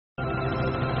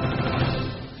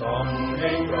សូម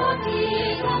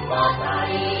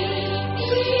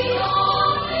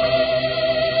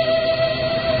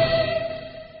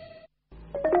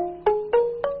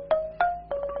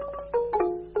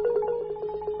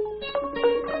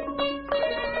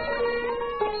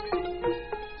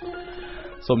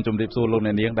ជម្រាបសួរលោក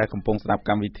អ្នកនាងដែលកំពុងស្ដាប់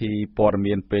កម្មវិធីព័ត៌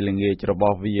មានពេលល្ងាចរប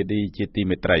ស់ VOD ជាទី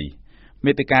មេត្រី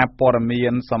មេតិការព័ត៌មា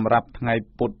នសម្រាប់ថ្ងៃ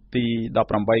ពុធទី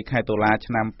18ខែតុលា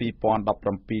ឆ្នាំ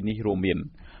2017នេះរួមមាន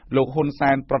លោកហ៊ុន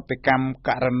សែនប្រតិកម្មក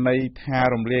រណីថា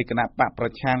រំលាយគណៈបកប្រ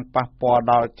ឆាំងប៉ះពាល់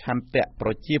ដល់ឆន្ទៈប្រ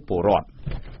ជាពលរដ្ឋ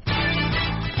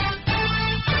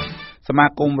សមា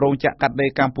គមរោងចក្រកាត់ដេ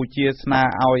រកម្ពុជាស្នើ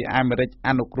ឲ្យអាមេរិកអ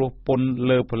នុគ្រោះពន្ធ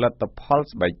លើផលិតផល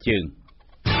ស្បែកជើង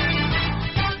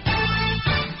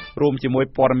រួមជាមួយ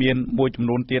ព័ត៌មានមួយចំ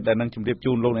នួនទៀតដែលនឹងជម្រាប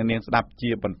ជូនលោកអ្នកនាងស្ដាប់ជា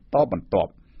បន្តបន្ទា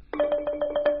ប់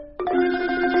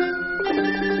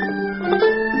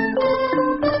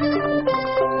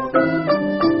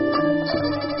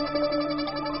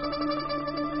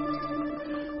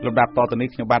លំដាប់តទៅនេះ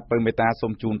ខ្ញុំបាទពៅមេតាសូ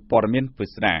មជូនព័ត៌មានពិ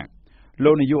ស្ដា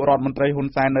លោកនាយករដ្ឋមន្ត្រីហ៊ុន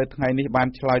សែននៅថ្ងៃនេះបាន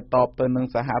ឆ្លើយតបទៅនឹង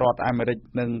សហរដ្ឋអាមេរិក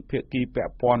និងភាគីពា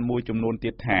ក់ព័ន្ធមួយចំនួន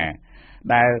ទៀតថា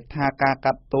ដែលថាការ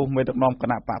កាត់ទោសមេដឹកនាំគ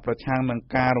ណៈបកប្រឆាំងនឹង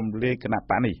ការរំលាយគណៈ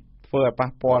បកនេះធ្វើឲ្យប៉ះ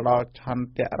ពាល់ដល់ឆន្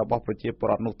ទៈរបស់ប្រជាពល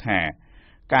រដ្ឋនោះថា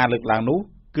ការលើកឡើងនោះ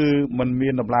គឺមិនមា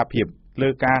នដំណាភាពលើ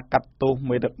ការកាត់ទោស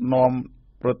មេដឹកនាំ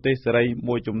ប្រទេសសេរី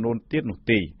មួយចំនួនទៀតនោះ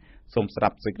ទេសូមស្ដា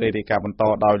ប់សេចក្តីរាយការណ៍បន្ត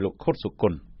ដោយលោកខុតសុគ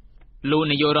ន្ធលោក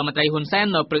នាយករដ្ឋមន្ត្រីហ៊ុនសែន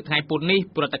នៅព្រឹកថ្ងៃពុធនេះ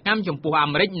ប្រតិកម្មចំពោះអា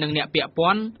មេរិកនិងអ្នកពាក់ព័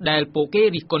ន្ធដែលពួកគេ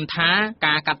រិះគន់ថា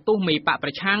ការកាត់ទោសមេបកប្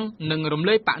រឆាំងនិងរំ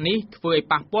លាយបកនេះធ្វើឲ្យ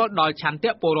ប៉ះពាល់ដល់ឆន្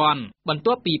ទៈពលរដ្ឋបន្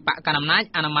ទាប់ពីបកកណ្ដាលអំណាច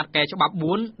អនុម័តកែច្បាប់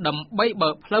4ដើម្បីបើ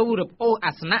កផ្លូវរឹបអូស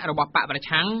អាសនៈរបស់បកប្រ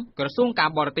ឆាំងក្រសួងការ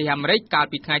បរទេសអាមេរិកកាល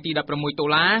ពីថ្ងៃទី16តុ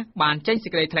លាបានចេញសេ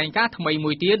ចក្តីថ្លែងការណ៍ថ្មី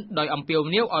មួយទៀតដោយអំពាវ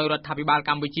នាវឲ្យរដ្ឋាភិបាល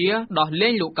កម្ពុជាដោះលែ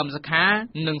ងលោកកឹមសុខា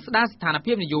និងស្ដារស្ថាន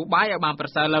ភាពនយោបាយឲ្យបានប្រ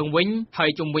សើរឡើងវិញហើយ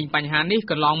ជុំវិញបញ្ហានេះ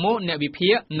កន្លងមកអ្នកវិ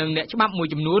ភាគនិងអ្នកច្បាប់មួយ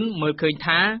ចំនួនមើលឃើញ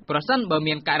ថាប្រសិនបើ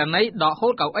មានករណីដកហូ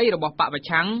តកៅអីរបស់បកប្រ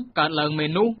ឆាំងកើតឡើងមែន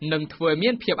នោះនឹងធ្វើឲ្យមា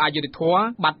នភាពអយុត្តិធម៌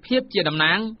បាត់ភាពជាតំ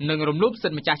ណាងនិងរំលោភសិ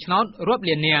ទ្ធិម្ចាស់ឆ្នោតរាប់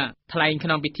លាននាក់ថ្លែងក្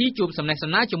នុងពិធីជួបសំណេះ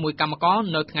សំណាលជាមួយកម្មករ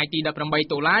នៅថ្ងៃទី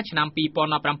18តុលាឆ្នាំ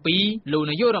2017លោក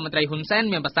នាយករដ្ឋមន្ត្រីហ៊ុនសែន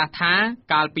មានប្រសាសន៍ថា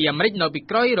កាលពីអាមេរិកនៅពី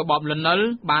ក្រោយរបបលន់នល់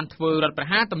បានធ្វើរដ្ឋប្រ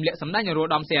ហារទម្លាក់សម្ដេចនរោត្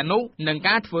តមសីហនុនិង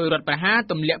ការធ្វើរដ្ឋប្រហារ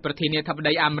ទម្លាក់ប្រធានាធិប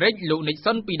តីអាមេរិកលោកនិក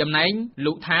សុនពីតំណែង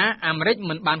លោកថាអាមេរិក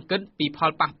មិនបានគិតពីផ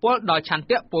លប៉ះពាល់ដល់ឆន្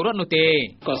ទៈពលរដ្ឋនោះទេ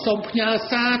ក៏សូមផ្ញើ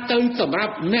សារទៅសម្រា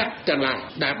ប់អ្នកទាំងឡាយ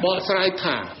ដែលបកស្រាយ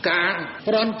ថាការ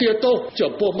ប្រន់ទាទោស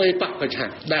ចំពោះមេបកប្រឆាំ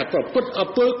ងដែលប្រព្រឹត្តអំ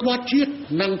ពើក្បត់ជាតិ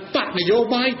និងបកនយោ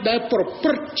បាយដែលប្រព្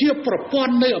រឹត្តជាប្រព័ន្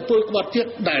ធនៃអំពើក្បត់ជាតិ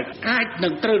ដែលអាចនឹ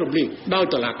ងត្រូវរំលាយដោយ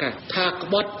តុលាការថាក្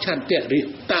បត់ឆន្ទៈរាស្ត្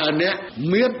រតើអ្នក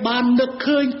មានបាននឹក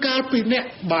ឃើញកាលពីអ្នក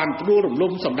បានផ្ដួលរំ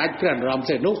លំសម្ដេចព្រះនរោត្តម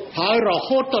សីហនុហើយរ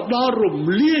ហូតទៅដល់រំ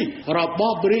លាយរប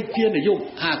បរាជានិយម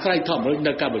អាស្រ័យធម្មរដ្ឋ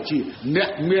នៅកម្ពុជាអ្នក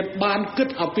មានបានគិត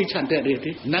អំពីឆន្ទៈរាស្ត្រ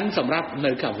ទេនឹងសម្រាប់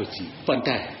នៅកម្ពុជាប៉ុន្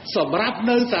តែសម្រាប់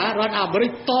នៅសហរដ្ឋអាមេរិ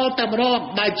កតតែម្ដង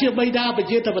ដែលជាបិតាប្រ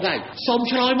ជាធិបតេយ្យសូម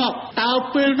ឆ្លើយមកតើ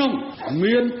ពេលនោះ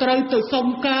មានត្រូវទៅសុំ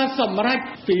ការសម្រេច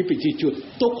ពីប្រជាជន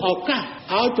ទុកឱកាស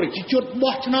ឲ្យប្រជាជន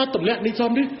បោះឆ្នោតទម្លាក់នីសុន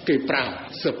នេះគេប្រើ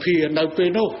សភានៅពេល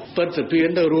នោះពិតសភា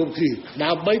នៅរួមគ្នា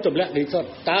ដើម្បីទម្លាក់នីសុន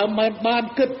តើមិនបាន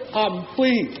គិតអំពី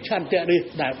ឆន្ទៈនេះ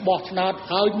ដែលបោះឆ្នោត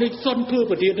ឲ្យនីសុនធ្វើ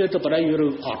ប្រធានាធិបតីឬ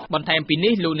អត់បន្ថែមពី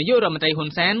នេះលោកនាយករដ្ឋមន្ត្រីហ៊ុន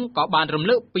សែនក៏បានរំ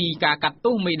លឹកពីការកាត់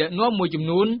ទោសមេដឹកនាំមួយចំ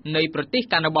នួននៃប្រទេស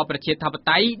កាន់របបប្រជាធិប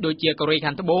តេយ្យដូចជាកូរ៉េ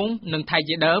ខាងត្បូងនិងថៃ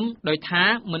ជាដើមដោយថា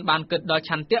មិនបានគិតដល់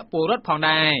ឆន្ទៈពលរដ្ឋផង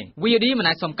ដែរ VOD មិន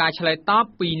អាចសុំការឆ្លើយតប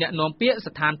ពីអ្នកនាំពាក្យ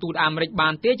ស្ថានទូតអាមេរិកបា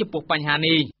នទេចំពោះបញ្ហា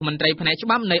នេះមន្ត្រីផ្នែកច្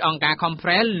បាប់នៃអង្គការ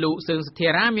Khmer លោកសឿងសធា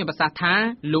រាមានប្រសាសន៍ថា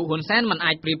លោកហ៊ុនសែនមិន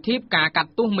អាចប្រៀបធៀបការកាត់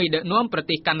ទោសមេដឹកនាំប្រ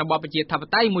ទេសកាន់របបប្រជាធិប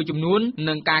តេយ្យមួយចំនួន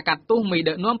និងការកាត់ទោសមេ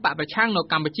ដឹកនាំបកប្រឆាំងនៅ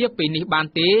កម្ពុជាពេលនេះបាន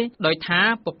ទេដោយថា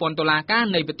ប្រព័ន្ធតុលាការ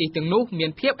នៃប្រទេសទាំងនោះមា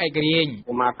នភាពឯករាជ្យ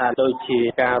ឧមាថាដូចជា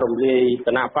ការរំលាយគ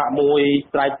ណៈបកមួយ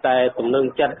ស្រេចតែទំនឹង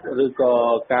ចិត្តឬក៏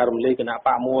ការរំលាយគណៈប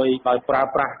កមួយដោយប្រើ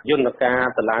ប្រាស់យន្តការ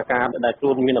តុលាការដែលខ្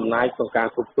លួនមានអំណាចក្នុងការ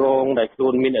គ្រប់គ្រងដែលខ្លួ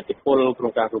នមានឥទ្ធិពលក្នុ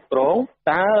ងការគ្រប់គ្រង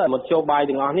តើមធ្យោបាយ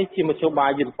ទាំងអស់នេះជាមធ្យោបា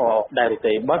យយុត្តិធម៌ដែរ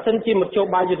ទេបើមិនជាមធ្យោ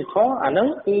បាយយុត្តិធម៌អាហ្នឹង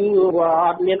គឺអ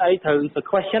ត់មានអីត្រូវទៅ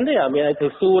question ទេអត់មានអីត្រូ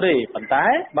វសួរទេប៉ុន្តែ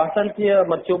បើមិនជា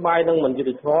មធ្យោបាយនឹងមិនយុត្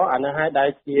តិធម៌អាហ្នឹងហើយដែល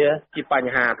ជាប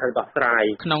ញ្ហាត្រូវដោះស្រាយ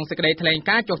ក្នុងសេចក្តីថ្លែង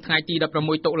ការណ៍ចុះថ្ងៃទី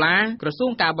16តុលាក្រសួ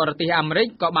ងការបរទេសអាមេរិក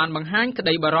ក៏បានបង្ហាញក្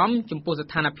តីបារម្ភចំពោះស្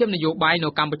ថានភាពនយោបាយនៅ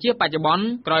កម្ពុជាបច្ចុប្បន្ន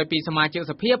ក្រោយពីសមាជិក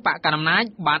សភាបកកណ្ដាលអំណាច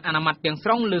បានអនុម័តទាំងស្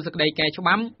រុងលើសេចក្តីកែច្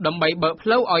បាប់ដើម្បីបើកផ្លូវ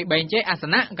ផ្លូវឲ្យបែងចែកអាស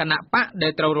នៈគណៈបកដែ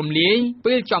លត្រូវរំលាយ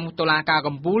ពេលចំតុលាការ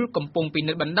កំពូលកំពុងពិ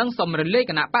និត្យបណ្ដឹងសុំរលាយ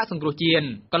គណៈបកសង្គ្រោះជាតិ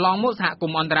កន្លងមកសហគ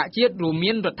មន៍អន្តរជាតិរួម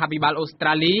មានរដ្ឋាភិបាលអូស្ត្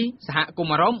រាលីសហគម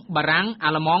ន៍អឺរ៉ុបបារាំងអា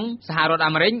ល្លឺម៉ង់សហរដ្ឋ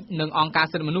អាមេរិកនិងអង្គការ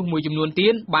សិទ្ធិមនុស្សមួយចំនួនទៀ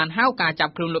តបានហៅការចា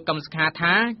ប់ខ្លួនលោកកឹមសុខា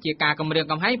ថាជាការគំរាម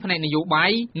កំហែងផ្នែកនយោបា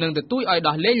យនិងទទូចឲ្យ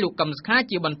ដោះលែងលោកកឹមសុខា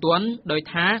ជាបន្ទាន់ដោយ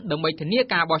ថាដើម្បីធានា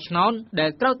ការបោះឆ្នោតដែល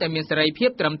ត្រូវតែមានសេរីភាព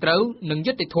ត្រឹមត្រូវនិង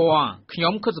យុត្តិធម៌ខ្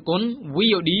ញុំខុសសុគន្ធ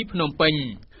VOD ភ្នំពេញ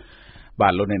បា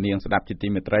ទលោកអ្នកនាងស្ដាប់ជាទី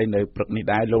មេត្រីនៅព្រឹកនេះ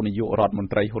ដែរលោកនាយករដ្ឋម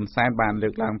ន្ត្រីហ៊ុនសែនបានលើ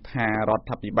កឡើងថារដ្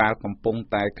ឋាភិបាលកំពុង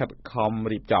តែខិតខំ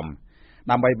រៀបចំ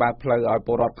ដើម្បីបើកផ្លូវឲ្យព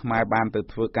លរដ្ឋខ្មែរបានទៅ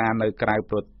ធ្វើការនៅក្រៅ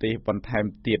ប្រទេសបន្ថែម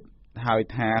ទៀតហើយ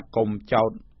ថាកុំចោទ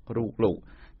រូបលោក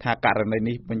ថាករណី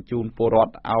នេះបញ្ជូនពលរ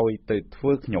ដ្ឋឲ្យទៅធ្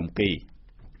វើខ្ញុំគី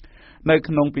នៅ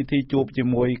ក្នុងពិធីជួបជា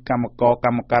មួយក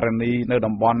ម្មការនីនៅ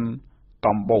តំបន់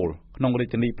កំបូលក្នុងរាជ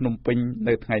ធានីភ្នំពេញ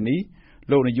នៅថ្ងៃនេះ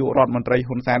លោកនាយករដ្ឋមន្ត្រី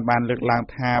ហ៊ុនសែនបានលើកឡើង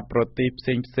ថាប្រទេសផ្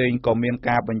សេងក៏មាន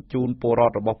ការបញ្ជូនពលរ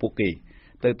ដ្ឋរបស់ពួកគេ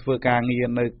ទៅធ្វើការងារ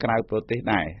នៅក្រៅប្រទេស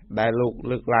ដែរដែលលោក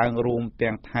លើកឡើងរួម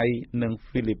ទាំងថៃនិង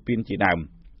ហ្វីលីពីនជាដើម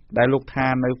ដែលលោកថា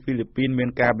នៅហ្វីលីពីនមាន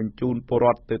ការបញ្ជូនពលរ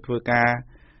ដ្ឋទៅធ្វើការ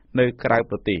នៅក្រៅ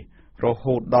ប្រទេសរ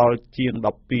ហូតដល់ជាង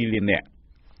12លាននាក់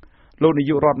លោកនា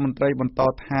យករដ្ឋមន្ត្រីបន្ត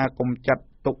ថាកុំចាត់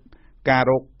ទុកការ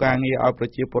រកការងារឲ្យប្រ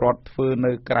ជាពលរដ្ឋធ្វើ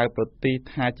នៅក្រៅប្រទេស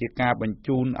ថាជាការបញ្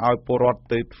ជូនឲ្យពលរដ្ឋ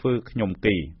ទៅធ្វើខ្ញុំ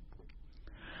គី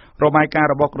របាយការណ៍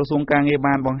របស់ក្រសួងការងារ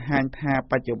បានបង្ហាញថា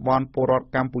បច្ចុប្បន្នពលរដ្ឋ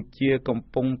កម្ពុជាកំ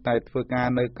ពុងតែធ្វើការ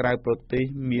នៅក្រៅប្រទេស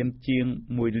មានជាង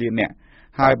1លាននាក់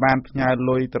ហើយបានផ្ញើ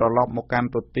លុយត្រឡប់មកកាន់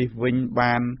ប្រទេសវិញ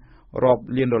បានរាប់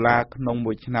លានដុល្លារក្នុង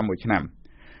មួយឆ្នាំ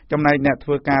ចំណែកអ្នកធ្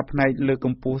វើការផ្នែកលើកក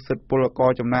ម្ពស់សិទ្ធិពលក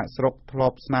រចំណាក់ស្រុកធ្លា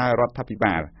ប់ស្នើរដ្ឋាភិ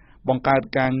បាលបង្កើត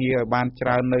ការងារឲ្យបានច្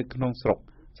រើននៅក្នុងស្រុក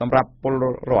សម្រាប់ពល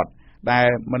រដ្ឋដែល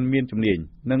មិនមានជំនាញ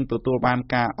និងទទួលបាន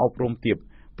ការអប់រំទាប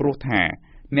ព្រោះថា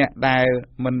អ្នកដែល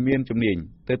មិនមានជំនាញ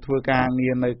ទៅធ្វើការងា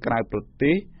រនៅក្រៅប្រ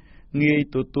ទេសងាយ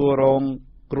ទទួលរង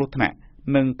គ្រោះថ្នាក់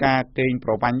និងការកេងប្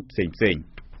រវ័ញ្ចផ្សេង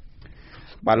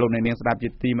បាទលោកអ្នកនាងស្ដាប់ជា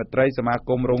ទីមេត្រីសមា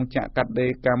គមរោងចក្រកាត់ដេ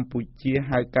រកម្ពុជា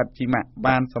ហៅកាត់ជីម៉ាក់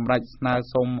បានសម្រេចស្នើ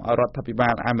សុំរដ្ឋាភិបា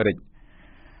លអាមេរិក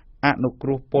អនុគ្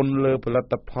រោះពន្ធលើផលិ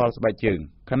តផលស្បែកជើង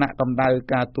ខណៈកម្ដៅ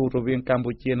ការទូតរវាងកម្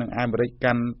ពុជានិងអាមេរិក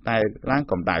កាន់តែឡើង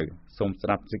កម្ដៅសូមស្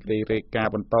ដាប់សេចក្តីរាយការ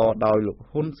ណ៍បន្តដោយលោក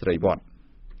ហ៊ុនស្រីវត្ត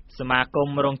សមាគម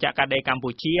រោងចក្រកាត់ដេរកម្ពុ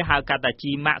ជាហៅកាត់តា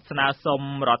ជីម៉ាក់ស្នើសុំ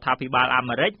រដ្ឋាភិបាលអា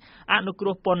មេរិកអនុគ្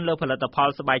រោះពន្ធលើផលិតផល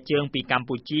ស្បែកជើងពីកម្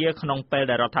ពុជាក្នុងពេល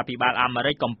ដែលរដ្ឋាភិបាលអាមេ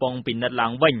រិកកំពុងពិនិត្យឡើ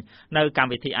ងវិញនៅកម្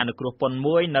មវិធីអនុគ្រោះពន្ធ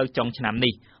មួយនៅចុងឆ្នាំ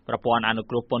នេះប្រព័ន្ធអនុ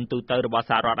គ្រោះពន្ធទូទៅរបស់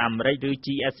សហរដ្ឋអាមេរិកឬ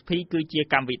GSP គឺជា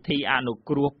កម្មវិធីអនុ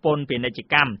គ្រោះពន្ធពាណិជ្ជ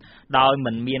កម្មដោយ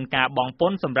មិនមានការបង់ព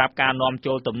ន្ធសម្រាប់ការនាំ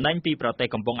ចូលទំនិញពីប្រទេស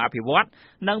កំពុងអភិវឌ្ឍ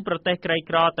និងប្រទេសក្រី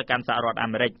ក្រទៅកាន់សហរដ្ឋអា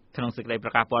មេរិកក្នុងសេចក្តីប្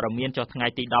រកាសព័ត៌មានចុះថ្ងៃ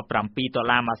ទី17ដុល្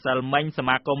លារម្សិលមិញស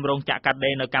មាគមរោងចក្រកាត់ដេ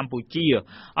រនៅកម្ពុជា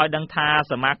ឲ្យដឹងថា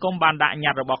សមាគមបានដាក់ញ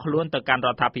ត្តិរបស់ខ្លួនទៅកាន់រ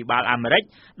ដ្ឋាភិបាលអាមេរិក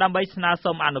ដើម្បីស្នើ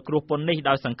សុំអនុគ្រោះពន្ធនេះ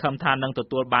ដោយសង្ឃឹមថានឹងទ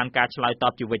ទួលបានការឆ្លើយត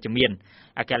បជាវិជ្ជមាន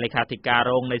អគ្គលេខាធិការ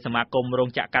រងនៃសមាគមរោង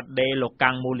ចក្រកាត់ដេរលោក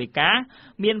កាំងមូលីកា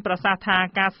មានប្រសាសន៍ថា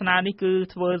ការស្នើនេះគឺ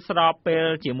ធ្វើស្របពេល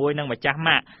ជាមួយនឹងម្ចាស់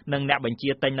ម៉ាកនិងអ្នកបញ្ជា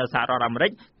ទិញនៅសហរដ្ឋអាមេរិ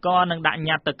កក៏នឹងដាក់ញ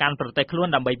ត្តិទៅកាន់ប្រទេសខ្លួន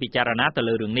ដើម្បីពិចារណាទៅ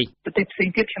លើរឿងនេះប្រទេសផ្សេង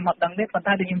ទៀតខ្ញុំអត់ដឹងទេប៉ុន្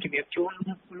តែខ្ញុំជម្រាបជូន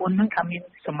មុនហ្នឹងថាមាន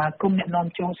សមាគមអ្នកនាំ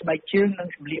ចូលស្បែកជើងនិង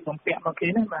សម្លៀកបំពាក់មកគេ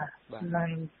ហ្នឹងបាទ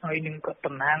ហើយនឹងក៏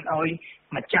តំណាងឲ្យ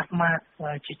ម្ចាស់ម៉ាក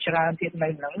ជាច្រើនទៀតនៅ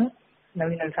ហ្នឹងនៅ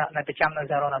ប្រចាំនៅ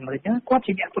សហរដ្ឋអាមេរិកគាត់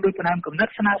ជាអ្នកផ្ដួចផ្ដើមគំនិត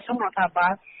ស្នើសុំរដ្ឋាភិបា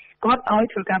លគាត់ឲ្យ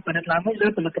ធ្វើការពិនិត្យឡើងវិញលើ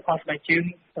ផលិតផលស្បែកជើង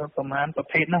ប្រមាណប្រ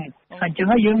ភេទហ្នឹងហើយអញ្ចឹង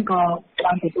ហើយយើងក៏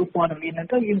បានទទួលព័ត៌មានហ្នឹង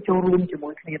ទៅយើងចូលរួមជាមួ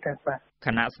យគ្នាទៅបាទខ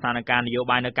ណៈស្ថានភាពនយោ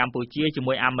បាយនៅកម្ពុជាជា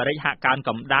មួយអាមេរិកហាក់កើនក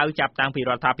ម្ដៅចាប់តាំងពី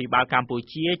រដ្ឋាភិបាលកម្ពុ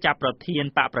ជាចាប់ប្រធាន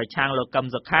បកប្រឆាំងលោកកឹម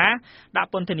សុខាដាក់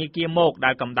ពន្ធនាគារមក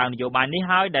ដែលកម្ដៅនយោបាយនេះ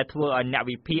ហើយដែលធ្វើឲ្យអ្នក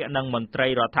វិភាគនិងមន្ត្រី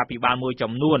រដ្ឋាភិបាលមួយ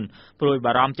ចំនួនព្រួយ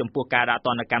បារម្ភចំពោះការដាក់ទ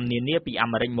ណ្ឌកម្មនានាពីអា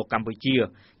មេរិកមកកម្ពុជា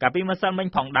កាលពីម្សិលមិញ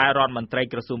ផងដែររដ្ឋមន្ត្រី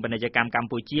ក្រសួងពាណិជ្ជកម្មកម្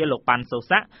ពុជាលោកប៉ាន់សូ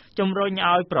សាក់ជំរុញ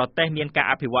ឲ្យប្រទេសមានការ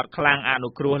អភិវឌ្ឍខ្លាំងអនុ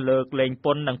គ្រោះលើកលែងព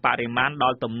ន្ធនិងបរិមាណដ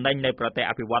ល់ទំនិញនៃប្រទេស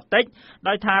អភិវឌ្ឍតិច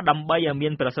ដោយថាដើម្បីឲ្យមា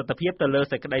នប្រសិទ្ធភាពទៅលើ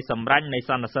សេចក្តីសម្រេចនៃស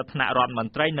ន្និសីទថ្នាក់រដ្ឋម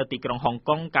ន្ត្រីនៅទីក្រុងហុង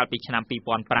កុងកាលពីឆ្នាំ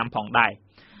2005ផងដែរ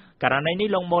ករណីនេះ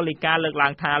លោកម៉ូលីកាលើកឡើ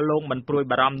ងថាលោកមិនព្រួយ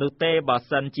បារម្ភនោះទេបើ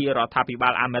សិនជារដ្ឋាភិបា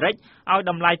លអាមេរិកឲ្យ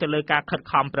តម្លៃទៅលើការខិត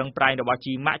ខំប្រឹងប្រែងរបស់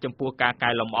ជីម៉ាក់ចំពោះការកែ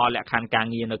លម្អលក្ខខណ្ឌការ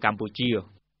ងារនៅកម្ពុជា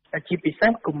ជាពិសេ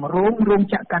សគម្រោងរោង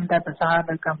ចក្រកាន់តែប្រសើរ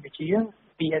នៅកម្ពុជា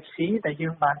PFC ដែលយើ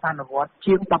ងបានអនុវត្ត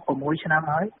ជាង16ឆ្នាំ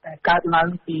ហើយតែកើតឡើង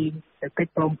ពីកិច្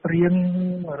ចព្រមព្រៀង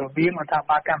រវាងរដ្ឋាភិ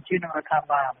បាលកម្ពុជានិងរដ្ឋាភិ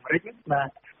បាលអាមេរិកបាទ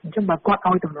អញ្ចឹងបើគាត់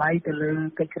ឲ្យតម្លៃទៅលើ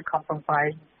កិច្ចខិតខំប្រឹងប្រែង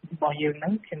របស់យើងហ្នឹ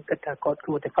ងខ្ញុំគិតថាគាត់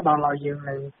គួរតែផ្ដល់ឲ្យយើង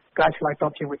នៅការឆ្លើយត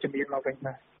បជាវិជ្ជមានមកវិញ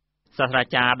បាទ សាស្ត្រា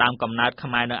ចារ្យដើមកំណើតខ្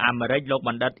មែរនៅអាមេរិកលោកប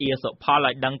ណ្ឌិតអ៊ីសុផល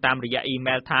ឲ្យដឹងតាមរយៈអ៊ី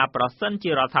មែលថាប្រសិន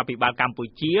ជារដ្ឋាភិបាលកម្ពុ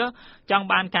ជាចង់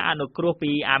បានការអនុគ្រោះ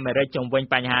ពីអាមេរិកជំវិញ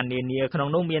បញ្ហានានាក្នុង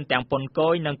នោះមានទាំងពន្ធគ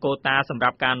យនិងកូតាសម្រា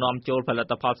ប់ការនាំចូលផលិ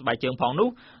តផលស្បែកជើងផងនោះ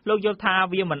លោកយល់ថា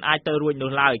វាមិនអាចទៅរួច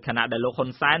នោះឡើយខណៈដែលលោកហ៊ុន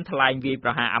សែនថ្លែងវាយប្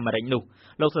រហារអាមេរិកនោះ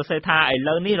លោកសរសេរថាឥ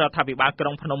ឡូវនេះរដ្ឋាភិបាលក្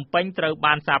រុងភ្នំពេញត្រូវ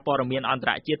បានសារព័ត៌មានអន្ត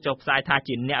រជាតិចុះផ្សាយថា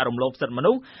ជាអ្នករំលោភសិទ្ធិម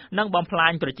នុស្សនិងបំផ្លា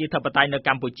ញប្រជាធិបតេយ្យនៅក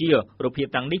ម្ពុជារូបភាព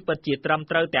ទាំងនេះពិតជាត្រឹម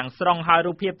ត្រូវទាំងស្រុងហើយ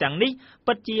រូបភាពទាំងនេះ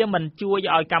ពិតជាមិនជួយ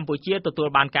ឲ្យកម្ពុជាទទួល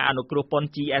បានការអនុគ្រោះពន្ធ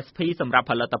GSP សម្រាប់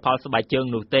ផលិតផលស្បែកជើង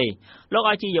នោះទេលោក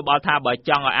ឲ្យជាយោបល់ថាបើ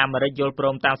ចង់ឲ្យអាមេរិកយល់ព្រ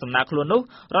មតាមសំណើខ្លួននោះ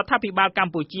រដ្ឋាភិបាលក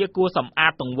ម្ពុជាគួរសម្អា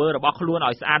តទង្វើរបស់ខ្លួន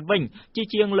ឲ្យស្អាតវិញជា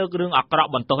ជាងលើករឿងអាក្រក់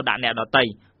បន្ទោសដាក់អ្នកដទៃ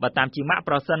បើតាមជាម៉ាក់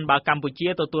ប្រសិនបើកម្ពុជា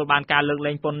ទទួលបានការលើក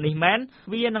លែងពន្ធនេះមែន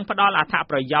វានឹងផ្ដល់អត្ថ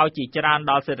ប្រយោជន៍ជាច្រើន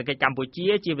ដល់សេដ្ឋកិច្ចកម្ពុជា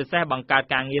ជាពិសេសបង្កើត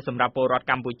ការងារសម្រាប់ពលរដ្ឋ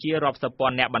កម្ពុជារាប់សិបពា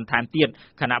ន់នាក់បន្ថែមទៀត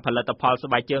ខណៈផលិតផលស្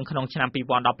បែកជើងក្នុងឆ្នាំ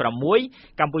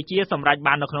2016កម្ពុជាសម្រេច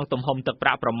បាននៅក្នុងទំហំទឹកប្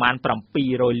រាក់ប្រមាណ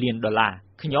$700 លាន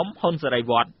ខ្ញុំហ៊ុនសេរី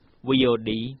វត្ត VOD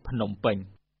ភ្នំពេញ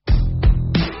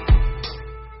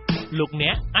លោកអ្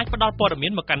នកអាចផ្ដល់ព័ត៌មា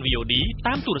នមកកាន់ VOD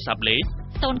តាមទូរស័ព្ទលេខ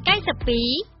092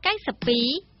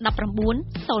 92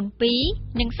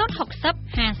 1902និង060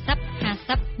 50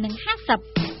 50និង50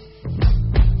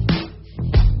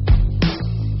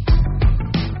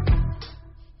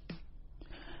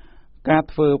ការ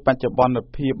ធ្វើបច្ចុប្បន្ន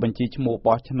ភាពបញ្ជីឈ្មោះ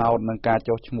បោះឆ្នោតនិងការ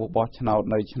ចុះឈ្មោះបោះឆ្នោត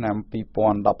នៅឆ្នាំ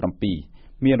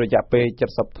2017មានរយៈពេល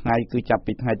70ថ្ងៃគឺចាប់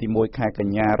ពីថ្ងៃទី1ខែក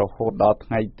ញ្ញារហូតដល់ថ្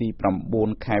ងៃទី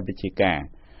9ខែវិច្ឆិកា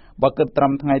បើគិតត្រឹ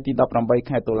មថ្ងៃទី18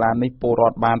ខែតុលានេះពលរ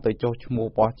ដ្ឋបានទៅចុះឈ្មោះ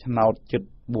បោះឆ្នោតជិត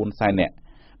400,000នាក់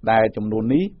ដែលចំនួន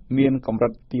នេះមានកម្រិ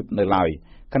តទាបនៅឡើយ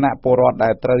គណៈពលរដ្ឋដែ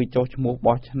លត្រូវចុះឈ្មោះ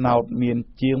បោះឆ្នោតមាន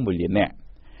ជាង1លាននាក់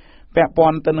ពាក់ព័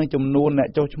ន្ធទៅនឹងចំនួនអ្នក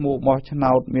ចុះឈ្មោះបោះឆ្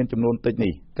នោតមានចំនួនតិច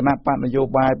នេះគណៈបកនយោ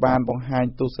បាយបានបង្ហាញ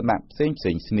ទស្សនៈផ្សេង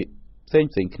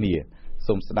គ្នា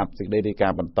សូមស្ដាប់សេចក្តីរាយកា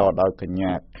រណ៍បន្តដោយកញ្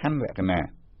ញាខណ្ឌវគ្គ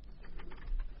ណា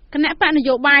គណៈបកន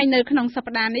យោបាយនៅក្នុងស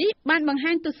ប្តាហ៍នេះបានបង្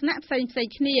ហាញទស្សនៈផ្សេង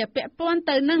គ្នាពាក់ព័ន្ធ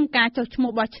ទៅនឹងការចុះឈ្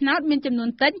មោះបោះឆ្នោតមានចំនួន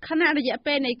តិចខណៈរយៈ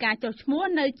ពេលនៃការចុះឈ្មោះ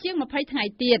នៅជាង20ថ្ងៃ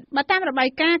ទៀតបើតាមរបាយ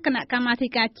ការណ៍គណៈកម្មាធិ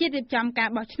ការជាតិរៀបចំការ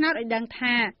បោះឆ្នោតឲ្យដឹង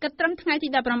ថាគិតត្រឹមថ្ងៃទី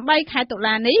18ខែតុ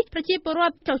លានេះប្រជាពលរ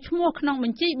ដ្ឋចុះឈ្មោះក្នុងប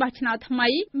ញ្ជីបោះឆ្នោតថ្មី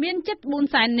មានជិត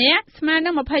400,000នាក់ស្មើនឹ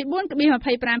ង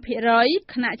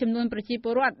 24.25% ខណៈចំនួនប្រជាព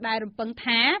លរដ្ឋដែលរំពឹង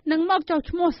ថានឹងមកចុះ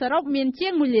ឈ្មោះសរុបមានជា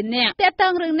ង1លាននាក់ទាក់ទ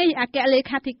ងរឿងនេះអគ្គលេ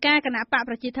ខាធិការគណៈបក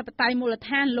ប្រជាធិបតេយ្យមូលដ្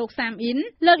ឋានលោកសាមអ៊ីន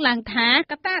លើកឡើងថា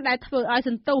កត្តាដែលធ្វើឲ្យស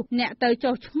ន្ទុះអ្នកទៅ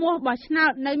ចុះឈ្មោះបោះឆ្នោ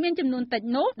តនៅមានចំនួនតិច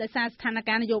នោះដោយសារស្ថាន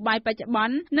ភាពនយោបាយបច្ចុប្ប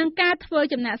ន្ននិងការធ្វើ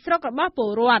ចំណាកស្រុករបស់ពល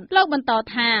រដ្ឋលោកបន្ត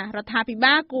ថារដ្ឋាភិ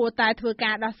បាលគួរតែធ្វើ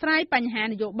ការដោះស្រាយបញ្ហាន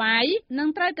យោបាយនិង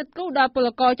ត្រូវគិតគូរដល់ពល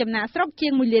ករចំណាកស្រុកជា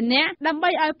ង1លាននាក់ដើម្បី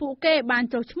ឲ្យពួកគេបាន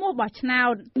ចុះឈ្មោះបោះឆ្នោ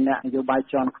តអ្នកនយោបាយ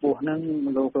ជាន់ខ្ពស់ហ្នឹង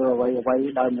លោកធ្វើអ្វី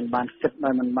ដោយមិនបានគិតដោ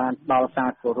យមិនបានដល់កា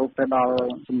រគោរពទៅដល់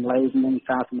សម្លេងនិង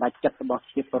ការសម្រេចចិត្តរបស់ប្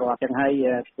រជាពលរដ្ឋទាំងហើយ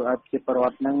ធ្វើឲ្យប្រជាពលរ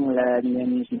ដ្ឋនឹងលែងមាន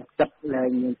ចិត្តលែង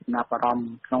មានចំណាប់អារម្ម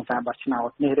ណ៍ក្នុងការបោះឆ្នោត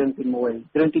នេះរឿងទី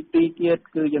1រឿងទី2ទៀត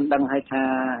គឺយើងដឹងហើយថា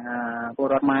ពល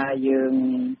រដ្ឋខ្មែរយើង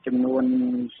ចំនួន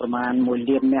ប្រមាណ1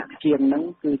លាននាក់ជាងហ្នឹង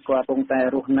គឺគាត់កំពុងតែ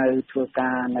រស់នៅធ្វើ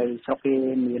ការនៅស្រុកគេ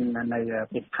មាននៅ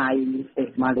ប្រទេសថៃប្រទេស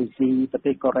ម៉ាឡេស៊ីប្រ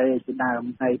ទេសកូរ៉េជាដើម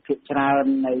ហើយភាគច្រើន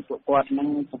នៃពួកគាត់ហ្នឹង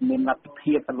ពុំមានលទ្ធ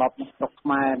ភាពត្រឡប់មកស្រុកខ្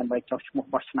មែរដើម្បីចុះឈ្មោះ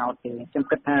បោះឆ្នោតទេខ្ញុំ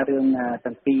គិតថារឿង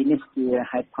ទាំងពីរនេះជា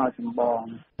ហេតុផលចម្បង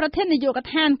ប្រធាននាយក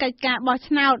ដ្ឋានកិច្ចការបោះ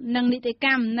ឆ្នោតនិងនីតិក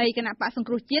ម្មនៃគណៈបក្សសង្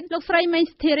គ្រោះជាតិលោកស្រីមេង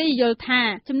ស្ធីរីយល់ថា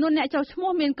ចំនួនអ្នកចុះឈ្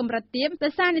មោះមានកម្រិតទាបដោ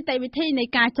យសារនីតិវិធីនៃ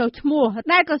ការចុះឈ្មោះ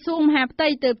ដែលក្រសួងមហាផ្ទៃ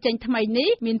ទើបចេញថ្មីនេះ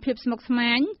មានភាពស្មុគស្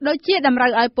មាញដូចជាតម្រូ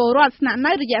វឲ្យពលរដ្ឋស្នាក់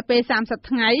នៅរយៈពេល30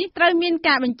ថ្ងៃត្រូវមាន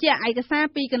ការបញ្ជាក់ឯកសារ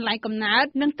ពីកន្លែងកំណើត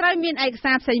និងត្រូវមានឯក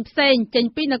សារផ្សេងចេញ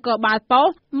ពីនគរបាលប៉ុស្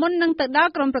តិ៍មុននឹងទៅដ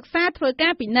ល់ក្រុមប្រឹក្សាធ្វើកា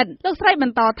រពិនិត្យលោកស្រីប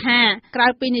ន្តថាក្រៅ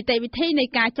ពីនីតិវិធីនៃ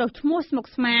ការចុះឈ្មោះស្មុគ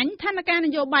ស្មាញស្ថានភាពន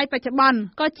យោបាយបច្ចុប្បន្ន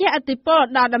ក៏ជះឥទ្ធិពល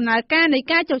ដល់ដំណើរការនៃ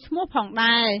ការចុះឈ្មោះផង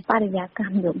ដែរបរិយាកាស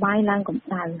នយោបាយឡើងកម្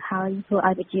ដៅហើយធ្វើ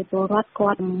ឲ្យប្រជាពលរដ្ឋគា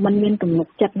ត់មិនមានទំនុក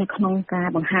ចិត្តនៅក្នុងការ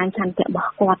បង្ហាញឆន្ទៈរប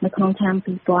ស់គាត់នៅក្នុងឆ្នាំ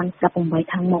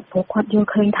2018ខាងមុខព្រោះគាត់យល់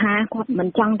ឃើញថាគាត់មិន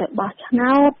ចង់ទៅបោះឆ្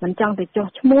នោតមិនចង់ទៅចុះ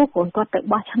ឈ្មោះព្រោះគាត់ទៅ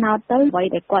បោះឆ្នោតទៅអ្វី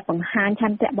ដែលគាត់បង្ហាញឆ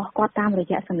ន្ទៈរបស់គាត់តាមរ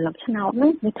យៈសញ្ញាឆ្នោត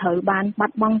នោះវាត្រូវបានបា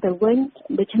ត់បង់ទៅវិញ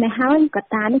ដូច្នេះហើយកត្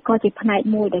តានេះក៏ជាផ្នែក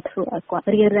មួយដែលធ្វើឲ្យគាត់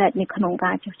រារែកនៅក្នុង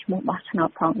ការចុះឈ្មោះបោះឆ្នោត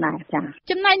ផងដែរចា៎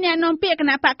ចំណែកអ្នកនាំពាក្យគ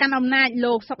ណៈបកកណ្ដាលអំណាច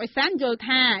លោកសុកអេសានយល់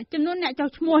ថាចំនួនអ្នកចុះ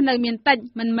ឈ្មោះនៅមានតិច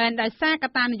មិនមែនដោយសារក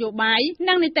ត្តានយោបាយ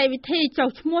និងនីតិវិធីចុះ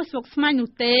ឈ្មោះស្មុគស្មាញនោះ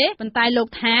ទេប៉ុន្តែលោក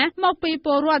ថាមកពីព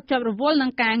លរដ្ឋជាប់រវល់នឹ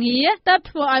ងការងារទើប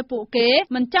ធ្វើឲ្យពួកគេ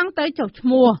មិនចង់ទៅចុះឈ្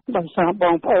មោះដោយសារប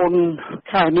ងប្អូន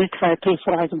ខែនេះខែធ្វើ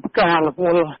ស្រែចម្ការរវ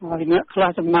ល់ហើយអ្នកខ្លះ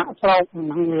ចំណាក់ស្រុកហ្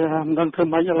នឹងវាមិនដឹងធ្វើ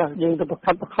ម៉េចឡើយយើងទៅប្រ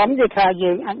ខិតប្រខំគេថា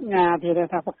យើងអញ្ញាទៀត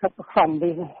ថាប្រខិតប្រខំទេ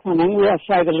អាហ្នឹងវាអា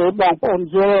ស្រ័យទៅលើបងប្អូន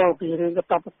យល់ពីរឿងកា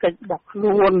តព្វកិច្ចរបស់ខ្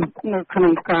លួននៅក្នុ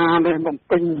ងការដែលបំ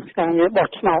ពេញការងារបោះ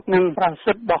ឆ្នោតនឹងប្រ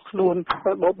សិទ្ធរបស់ខ្លួន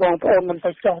ហើយបងប្អូនមិន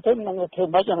ទៅចោះទេនឹងធ្វើ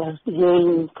ម៉េចឥឡូវយើង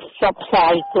ផ្សព្វផ្សា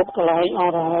យគ្រប់កន្លែងអ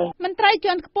ស់ហើយមន្ត្រី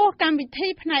ជាន់ខ្ពស់កម្មវិធី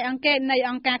ផ្នែកអង្គការនៃ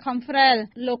អង្គការ Khmer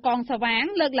លោកកងសវាង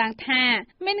លើកឡើងថា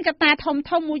មានកត្តា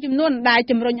ធំមួយចំនួនដែល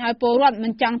ជំរុញឲ្យពលរដ្ឋមិ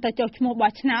នចង់ទៅចុះឈ្មោះ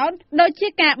បោះឆ្នោតដូចជា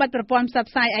ការបិទប្រព័ន្ធផ្សព្វ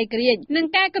ផ្សាយឯករាជ្យនិង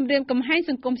ការគំរាមកំហែង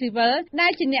សង្គមស៊ីវិលដែ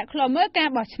លជាអ្នកឃ្លាំមើលការ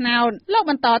បោះឆ្នោតលោក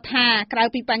បន្តថាក្រៅ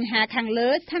ពីបញ្ហាខាងលើ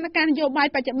ស្ថានភាពនយោបាយ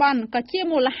បច្ចុប្បន្នក៏ជា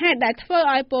មូលហេតុដែលធ្វើ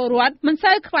ឲ្យពលរដ្ឋមិន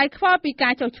សូវខ្វាយខ្វល់ពីកា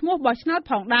រចុះឈ្មោះបោះឆ្នោត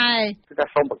ផងដែរគឺថា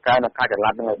សូមបង្កើនការចល័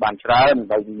តនឹងឲ្យបានច្រើន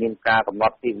ដោយមានការកំណ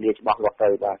ត់ពេលវេលាច្បាស់លាស់ទៅ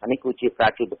បាទអានេះគឺជាកា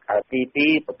រជួយបង្កើនទី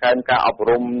2បង្កើនការអប់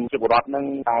រំជាពលរដ្ឋនឹង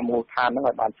តាមមូលដ្ឋាននឹង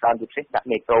ឲ្យបានច្រើនពិសេសដាក់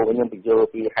មេក្រូវិញបញ្យល់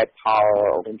ពីហេតុផល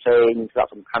ផ្សេង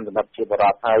ៗសំខាន់សម្រាប់ជាពលរ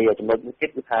ដ្ឋហើយចំណុចមួយទៀត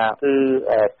គឺថាគឺ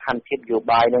ស្ថានភាពនយោ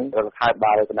បាយនឹងរដ្ឋាភិ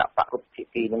បាលគណៈបកគ្រប់ភា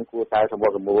គីនឹងគួរតែសម្រ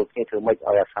បសម្រួលគ្នាធ្វើម៉េច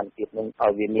ឲ្យស្ថានភាពនឹងឲ្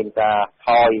យវាមានការថ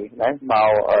យណាម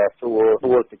ក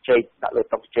សួរជជែកដាក់លើ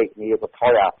តុជជែកនេះក៏ថ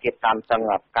យអាភាពតានតឹង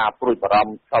ការព្រួយបារម្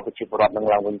ភដល់ប្រជាពលរដ្ឋនឹង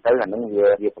ឡើងវិញទៅអានឹង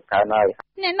វាបង្កើនហើយ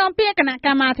អ្នកនាំពាក្យគណៈក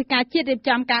ម្មាធិការជាតិរៀប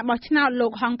ចំការបោះឆ្នោតលោ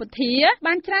កហងពធា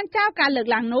បានច្រានចោលការលើក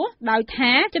ឡើងនោះដោយ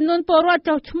ថាចំនួនពលរដ្ឋ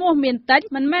ចុះឈ្មោះមានតិច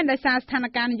មិនមែនដោយសារស្ថាន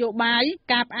ភាពនយោបាយ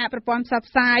ការផ្អាកប្រព័ន្ធផ្សព្វ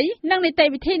ផ្សាយនិងនីតិ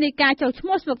វិធីនៃការចុះឈ្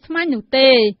មោះស្មុគស្មាញនោះទេ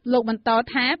លោកបន្ត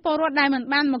ថាពលរដ្ឋដែលមិន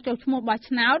បានមកចុះឈ្មោះបោះ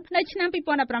ឆ្នោតនៅឆ្នាំ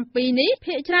2017នេះ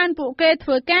ភាគច្រើនពួកគេធ្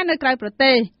វើការនៅក្រៅប្រ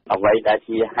ទេសអ្វីដែល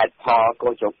ជាហេតុផល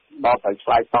កោចដល់ទៅឆ្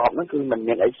លើយតបហ្នឹងគឺមិន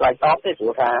មានអីឆ្លើយតបទេព្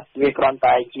រោះថាវាគ្រាន់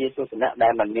តែជាទស្សនៈដែ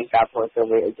លមិនមានការធ្វើទៅ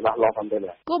អីច្បាស់លាស់ផងទេ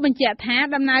គូបញ្ជាក់ថា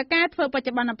ដំណើរការធ្វើបច្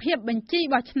ចុប្បន្នភាពបញ្ជី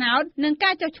បោះឆ្នោតនិង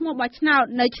ការចុះឈ្មោះបោះឆ្នោត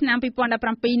នៅឆ្នាំ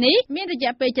2017នេះមានរ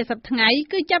យៈពេល70ថ្ងៃ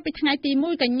គឺចាប់ពីថ្ងៃទី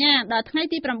1កញ្ញាដល់ថ្ងៃ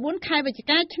ទី9ខែវិច្ឆិ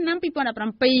កាឆ្នាំ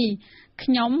2017ខ្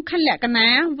ញុំខលក្ខណា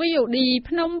VOD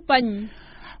ភ្នំពេញ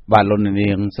បាទលោកនា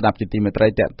ងស្ដាប់ជាទីមេត្រី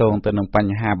តកតងទៅនឹងប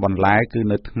ញ្ហាបន្លែគឺ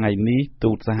នៅថ្ងៃនេះ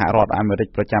ទូតសហរដ្ឋអាមេរិក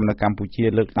ប្រចាំនៅកម្ពុជា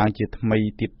លើកឡើងជាថ្មី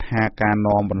ទៀតថាការ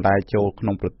នាំបន្លែចូលក្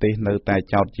នុងប្រទេសនៅតែ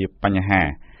ចោទជាបញ្ហា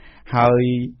ហើយ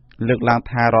លើកឡើង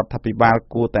ថារដ្ឋាភិបាល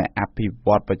គួរតែអភិវ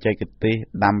ឌ្ឍបច្ចេកទេស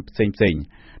ដាំផ្សេងៗ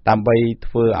ដើម្បី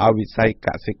ធ្វើឲ្យវិស័យក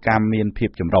សិកម្មមានភាព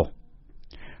ចម្រុះ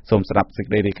សូមស្ដាប់សេច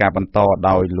ក្តីរាយការណ៍បន្ត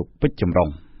ដោយលោកពេជ្រចម្រុ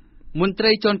ងមន្ត្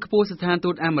រីជាន់ខ្ពស់ស្ថាន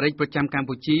ទូតអាមេរិកប្រចាំកម្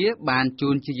ពុជាបានជូ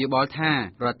នជាយោបល់ថា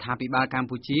រដ្ឋាភិបាលកម្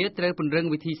ពុជាត្រូវពង្រឹង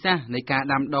វិធីសាស្ត្រនៃការ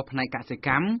ដាំដុះផ្នែកកសិក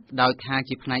ម្មដោយថា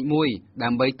ជាផ្នែកមួយដើ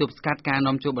ម្បីទប់ស្កាត់ការ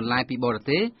នាំចូលបន្លែពីបរ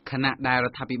ទេសខណៈដែលរ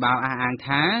ដ្ឋាភិបាលអះអាង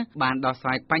ថាបានដោះស្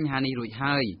រាយបញ្ហានេះរួច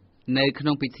ហើយនៅក្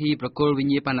នុងពិធីប្រគល់វិ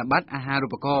ញ្ញាបនបត្រអាហារូ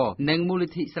បករណ៍និងមូលនិ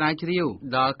ធិស្រាវជ្រាវ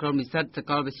ដល់ក្រុមនិស្សិតសា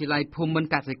កលវិទ្យាល័យភូមិន្ទ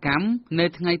កសិកម្មនៅ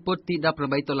ថ្ងៃពុធទី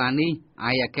18តុលានេះ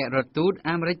ឯកអគ្គរដ្ឋទូត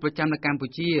អាមេរិកប្រចាំនៅកម្ពុ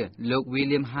ជាលោក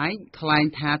William Hyde ថ្លែង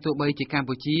ថាទោះបីជាកម្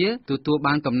ពុជាទទួល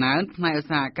បានកំណើនផ្នែកឧ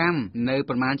ស្សាហកម្មនៅ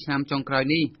ប្រមាណឆ្នាំចុងក្រោយ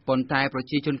នេះប៉ុន្តែប្រ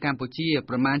ជាជនកម្ពុជា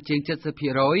ប្រមាណជាង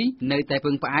 70% នៅតែ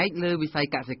ពឹងផ្អែកលើវិស័យ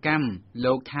កសិកម្ម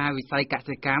លោកថាវិស័យក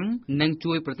សិកម្មនឹង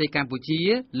ជួយប្រទេសកម្ពុជា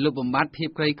លុបបំបាត់ភាព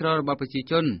ក្រីក្ររបស់ប្រជា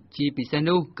ជនជាពិសេស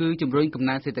នោះគឺជំរុញកំ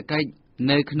ណើនសេដ្ឋកិច្ច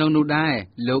នៅក្នុងនោះដែរ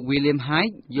លោក William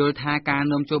Hyde យល់ថាការ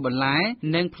នាំចូលបន្លែ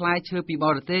និងផ្លែឈើពីប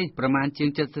រទេសប្រមាណជាង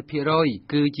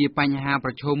 70% គឺជាបញ្ហាប្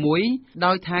រឈមមួយ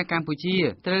ដោយថាកម្ពុជា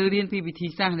ត្រូវរៀនពីវិធី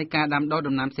សាស្ត្រនៃការដាំដុះ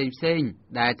ដំណាំផ្សេងៗ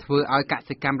ដែលធ្វើឲ្យក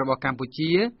សិកម្មរបស់កម្ពុ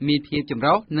ជាមានភាពចម្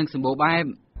រុះនិងសម្បូរបែប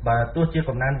បាទទោះជា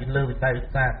កំណើនលើវិស័យឧ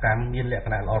ស្សាហកម្មមានលក្ខ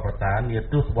ណៈល្អប្រសើរនា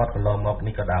ទសវត្សរ៍កន្លងមក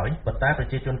នេះក៏ដោយប៉ុន្តែប្រ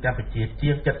ជាជនកម្ពុជាជា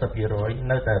ង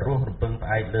 70% នៅតែរស់រំពឹងផ្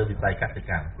អែកលើវិស័យកសិ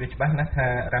កម្មវាច្បាស់ណាស់ថា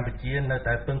កម្ពុជានៅ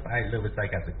តែពឹងផ្អែកលើវិស័យ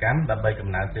កសិកម្មដើម្បីកំ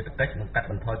ណើនសេដ្ឋកិច្ចនិងកាត់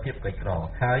បន្ថយភាពក្រីក្រ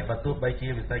ហើយបើទោះបីជា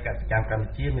វិស័យកសិកម្មកម្ពុ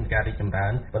ជាមានការរីកចម្រើ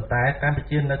នប៉ុន្តែកម្ពុ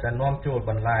ជានៅតែនាំចូល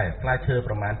បន្លែផ្លែឈើ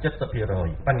ប្រមាណ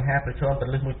 70% បញ្ហាប្រឈមទៅ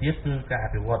លើសមួយទៀតគឺការអ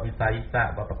ភិវឌ្ឍវិស័យសហ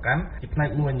វត្តកម្មជាផ្នែក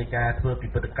មួយនៃការធ្វើពិ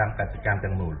ពិធកម្មកសិកម្ម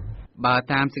ទាំងមូលបើ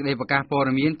តាមសេចក្តីប្រកាសព័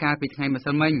ត៌មានកាលពីថ្ងៃម្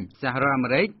សិលមិញសហរដ្ឋអាមេ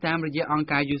រិកតាមរយៈអង្គ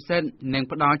ការ USAID នឹង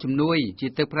ផ្ដល់ជំនួយជា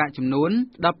ទឹកប្រាក់ចំនួន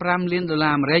$15 លាន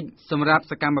អាមេរិកសម្រាប់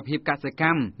សកម្មភាពកសិក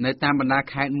ម្មនៅតាមបណ្ដា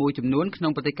ខេត្តមួយចំនួនក្នុ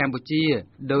ងប្រទេសកម្ពុជា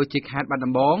ដូចជាខេត្តបាត់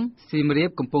ដំបង សៀមរាប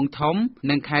កំពង់ធំ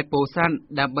និងខេត្តពោធិ៍សាត់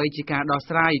ដើម្បីជាការដោះ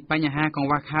ស្រាយបញ្ហាកង្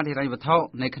វះខាតហិរញ្ញវត្ថុ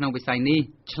នៅក្នុងវិស័យនេះ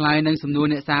ឆ្លើយនឹងសំណួរ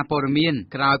អ្នកសារព័ត៌មាន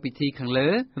ក្រោយពិធីខាងលើ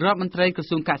រដ្ឋមន្ត្រីក្រ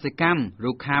សួងកសិកម្ម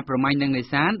រុក្ខាប្រមាញ់និងនេ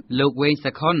សាទលោកវែង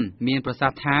សាខុនមានប្រសា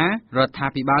សន៍ថា រដ្ឋា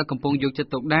ភិបាលកំពុងយកចិត្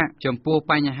តទុកដាក់ចំពោះ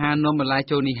បញ្ហានាំបន្លែ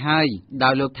ចូលនេះហើយដោ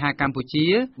យលោកថាកម្ពុជា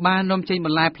បាននាំចេញប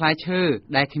ន្លែផ្លែឈើ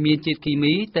ដែលគ្មានជាតិគី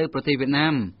មីទៅប្រទេសវៀតណា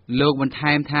មលោកបន្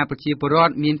ថែមថាប្រជាពលរ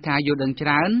ដ្ឋមានការយល់ដឹងច្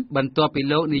រើនបន្ទាប់ពី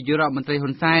លោកនាយករដ្ឋមន្ត្រីហ៊ុ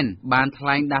នសែនបានថ្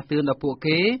លែងដាស់តឿនដល់ពួក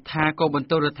គេថាក៏បន្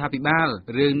ទោសរដ្ឋាភិបាល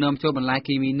រឿងនាំចូលបន្លែ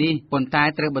គីមីនេះប៉ុន្តែ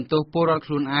ត្រូវបន្ទោសពលរដ្ឋ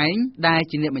ខ្លួនឯងដែល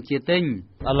ជាអ្នកបញ្ជាទិញ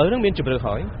ឥឡូវហ្នឹងមានជំរឿ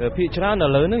ហើយភាគច្រើនឥ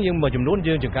ឡូវហ្នឹងយើងមួយចំនួន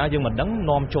យើងចង្ការយើងមិនដឹង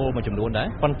នាំចូលមួយចំនួនដែរ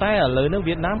ប៉ុន្តែឥឡូវហ្នឹង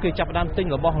វៀតណាមគេចាប់ផ្ដើមទិញ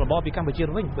របស់របរពីកម្ពុជា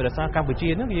វិញដោយសារកម្ពុជា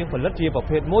ហ្នឹងយើងផលិតជាប្រ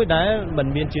ភេទមួយដែលមិន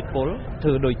មានជាតិពុលធ្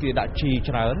វើដូចគេដាក់ជី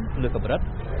ច្រើនលើកម្រិត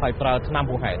ហើយប្រើថ្នាំ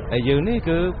ហួសហេតុហើយយើងនេះ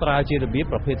គឺប្រើជារបៀប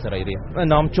ប្រភេទសរីរាង្គ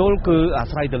នាំចូលគឺអា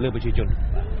ស្រ័យទៅលើប្រជាជនឥ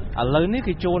ឡូវនេះ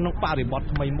គេចូលក្នុងបរិបទ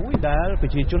ថ្មីមួយដែលប្រ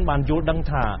ជាជនបានយល់ដឹង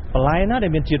ថាបន្លែណាដែ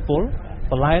លមានជាតិពុល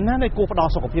បន្លែណាដែលគួរផ្ដ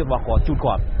ល់សុខភាពរបស់គាត់ជូន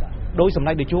គាត់ដោយសម្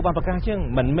ដេចតេជោបានប្រកាសចឹង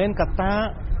មិនមែនកត្តា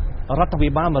រដ្ឋាភិ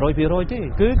បាល 100% ទេ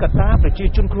គឺកត្តាប្រជា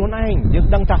ជនខ្លួនឯងយើង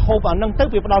ដឹងថាហូបអានឹងទៅ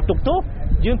វាផ្ដល់ទុកទោស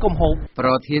យើងកុំហូបប្រ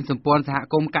ធានសម្ព័ន្ធសហ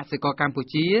គមន៍កសិករកម្ពុ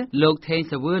ជាលោកថេង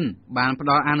សាវឿនបានផ្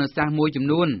ដល់អនុសាសន៍មួយចំ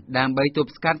នួនដើម្បីទប់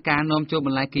ស្កាត់ការនាំចូលប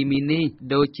ន្លែគីមីនេះ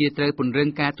ដូចជាត្រូវពង្រឹង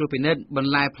ការត្រួតពិនិត្យប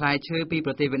ន្លែផ្លែឈើពី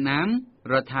ប្រទេសវៀតណាម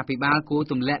រដ្ឋាភិបាលគួរ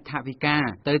ទម្លាក់ថវិកា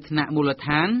ទៅថ្នាក់មូលដ្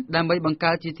ឋានដើម្បីបង្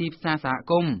កើតជាទីផ្សារសហ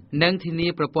គមន៍និងធានា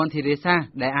ប្រព័ន្ធធារាសាស្ត្រ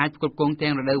ដែលអាចផ្គត់ផ្គង់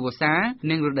ទាំងរដូវវស្សា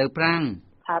និងរដូវប្រាំង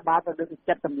ថាបានទៅលើកទឹក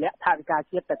ចិត្តទម្លាក់ថវិកា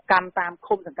ជាតិទៅកាន់តាម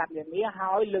ឃុំសង្កាត់នានា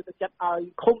ហើយលើកទឹកចិត្តឲ្យ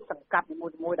ឃុំសង្កាត់នី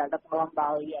មួយៗដែលដឹកនាំ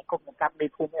ដោយឃុំសង្កាត់នៃ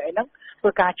ភូមិអីហ្នឹងធ្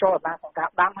វើការចូលអាសង្កា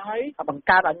ត់ដាំហើយបង្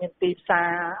កើតឲ្យមានទីផ្សារ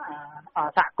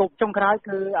សហគមន៍ចុងក្រោយ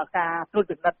គឺការត្រួត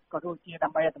ពិនិត្យក៏ដូចជាដើ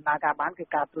ម្បីដំណើរការបានគឺ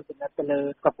ការត្រួតពិនិត្យទៅលើ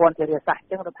ប្រព័ន្ធធារាសាស្ត្រអ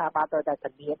ញ្ចឹងរដ្ឋាភិបាលត្រូវតែធា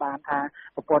នាបានថា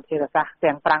ប្រព័ន្ធធារាសាស្ត្រ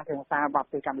ទាំងប្រាំងទាំងសារបស់ប្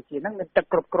រទេសកម្ពុជាហ្នឹងមានទឹក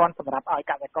គ្រប់គ្រាន់សម្រាប់ឲ្យ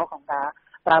កសិករក្នុងការ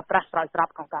ប្រើប្រាស់ស្រោចស្រព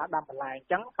ក្នុងការដាំបន្លែអញ្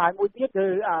ចឹងហើយមួយទៀតគឺ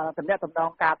តំណែ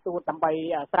ងការទូតដើម្បី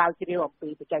ស្រាវជ្រាវអំពី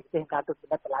បច្ចេកទេសការត្រួតពិ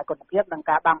និត្យបន្លែគុណភាពនិង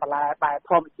ការដាំបន្លែបែប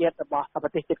ធម្មជាតិរបស់ប្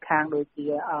រទេសជិតខាងដូចជា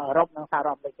អឺរ៉ុបនិងសហរ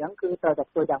ដ្ឋអាមេរិកអញ្ចឹងគឺត្រូវតែ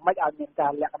ធ្វើយ៉ាងម៉េចឲ្យមានកា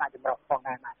រលក្ខណៈចម្រុះផង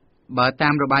ដែរបើតា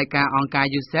មរបាយការណ៍អង្គការ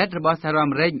USAID របស់សហរដ្ឋអា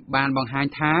មេរិកបានបង្ហាញ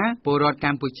ថាពលរដ្ឋក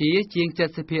ម្ពុជាជាង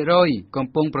 70% កំ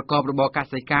ពុងប្រកបរបរក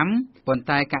សិកម្មប៉ុន្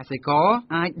តែកសិករ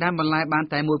អាចដាំបន្លែបាន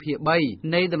តែ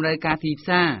 1/3 នៃតម្រូវការទីផ្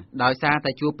សារដោយសារ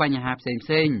តែជួបបញ្ហាផ្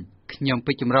សេងៗខ្ញុំ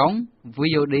ពេជ្រចម្រុង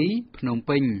VOD ភ្នំ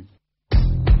ពេញ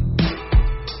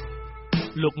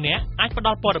លោកអ្នកអាចផ្ដ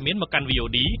ល់ព័ត៌មានមកកាន់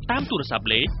VOD តាមទូរស័ព្ទ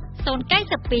លេខ092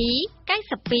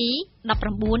 92 19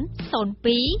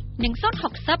 02 និង 060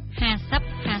 50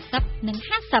 50 និង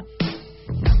 50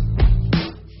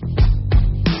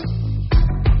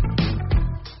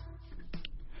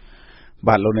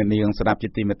បាទលោកអ្នកនាងស្ដាប់ជា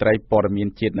ទីមេត្រីព័ត៌មាន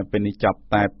ជាតិនៅពេលនេះចប់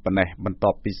តែប៉ុណ្ណេះបន្ទា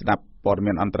ប់ពីស្ដាប់ព័ត៌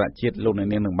មានអន្តរជាតិលោកអ្នក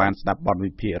នាងនឹងបានស្ដាប់បទ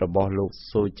វិភាគរបស់លោក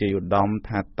សូជ័យឧត្តម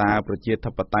ថាតើប្រជា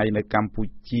ធិបតេយ្យនៅកម្ពុ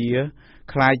ជា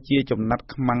ក្លាយជាចំណាត់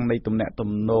ខ្មាំងនៃទំនាក់ទំ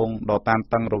នងដ៏តាន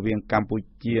តឹងរវាងកម្ពុ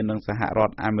ជានិងសហរ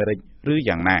ដ្ឋអាមេរិកឬ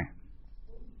យ៉ាងណា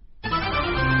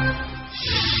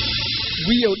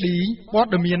VOD ព័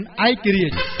ត៌មានឯករា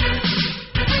ជ្យ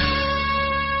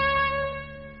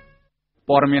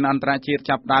ព័ត៌មានអន្តរជាតិ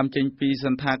ចាប់ផ្ដើមចេញពីស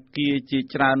ន្តាគារជា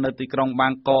ច្រើននៅទីក្រុងបា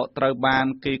ងកកត្រូវបាន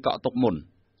គេកក់ទុកមុន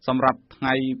សម្រាប់ថ្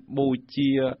ងៃបូជា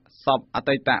សពអ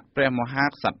តីតព្រះមហា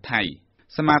ក្សត្រថៃ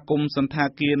សមាគមសន្តា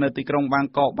គារនៅទីក្រុងបាង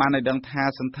កកបានឲ្យដឹងថា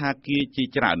សន្តាគារជា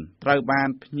ច្រើនត្រូវបាន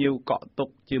ភ្ញៀវកក់ទុក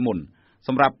ជាមុនស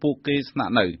ម្រាប់ពួកគេស្នា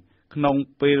ក់នៅក្នុង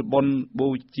ពេលបុណ្យបូ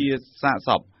ជាសាកស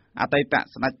ពអតីត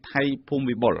ស្ដេចថៃភូមិ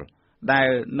វិបុលដែល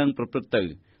នឹងប្រព្រឹត្តទៅ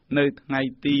នៅថ្ងៃ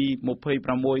ទី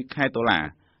26ខែតុលា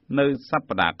នៅស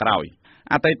ប្តាហ៍ក្រោយ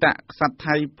អតីតក្សត្រ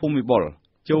ថៃភូមិវិបុល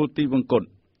ចូលទីវង្គត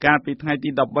កាលពីថ្ងៃទី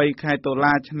13ខែតុ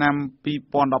លាឆ្នាំ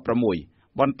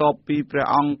2016បន្ទាប់ពីព្រះ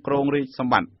អង្គគ្រងរាជ្យស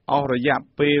ម្បត្តិអស់រយៈ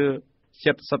ពេល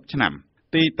70ឆ្នាំ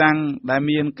ទីតាំងដែល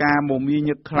មានការមមា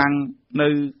ញឹកខ្លាំងនៅ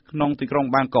ក្នុងទីក្រុង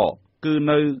បាងកកគឺ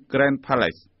នៅ Grand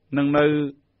Palace និងនៅ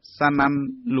Sanan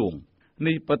Luang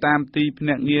នេះបើតាមទីភ្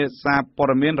នាក់ងារសារព័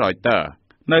ត៌មាន Reuters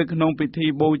នៅក្នុងពិធី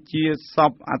បូជាស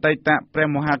ពអតីតព្រះ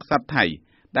មហាក្សត្រថៃ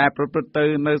ដែលប្រព្រឹត្តទៅ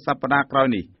នៅសប្តាហ៍ក្រោយ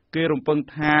នេះគេរំពឹង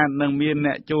ថានឹងមាន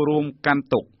អ្នកចូលរួមកាន់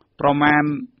ទុក្ខប្រមាណ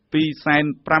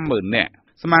 250,000 នាក់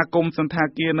សមាគមសន្តា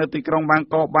គារនៅទីក្រុងបាង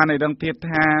កកបានឲ្យដឹងទៀត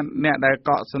ថាអ្នកដែលក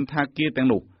ក់សន្តាគារទាំង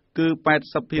នោះគឺ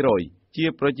 80% ជា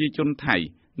ប្រជាជនថៃ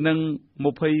និង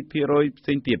 20% ផ្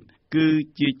សេងទៀតគឺ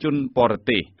ជាជនបរ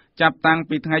ទេសចាប់តាំង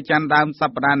ពីថ្ងៃច័ន្ទដើមស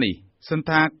ប្តាហ៍នេះសន្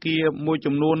តាគារមួយ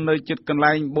ចំនួននៅជិតកន្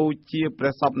លែងបូជាព្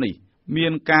រះសពនេះមា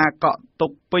នការកក់ទុ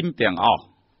កពេញទាំងអស់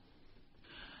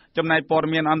ចំណែកព័ត៌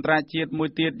មានអន្តរជាតិមួយ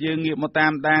ទៀតយើងងាកមកតា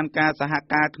មដានការសហ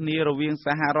ការគ្នារវាងស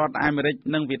ហរដ្ឋអាមេរិក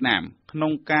និងវៀតណាមក្នុ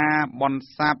ងការបន្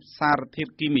សាបសារធា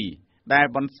តុគីមីដែល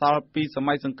បន្សល់ពីស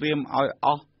ម័យសង្គ្រាមឲ្យអ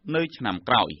ស់នៅឆ្នាំ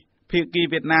ក្រោយភាគី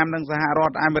វៀតណាមនិងសហរ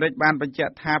ដ្ឋអាមេរិកបានបញ្ជា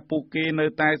ក់ថាពួកគេនៅ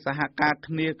តែសហការ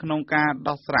គ្នាក្នុងការ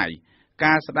ដោះស្រាយ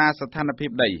ការស្ដារស្ថានភាព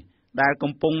ដីដែល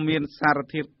កំពុងមានសារ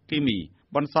ធាតុគីមី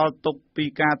បន្សល់ទុកពី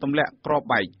ការទម្លាក់គ្រាប់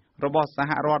បែករបស់ស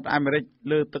ហរដ្ឋអាមេរិក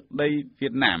លើទឹកដីវៀ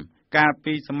តណាមកាល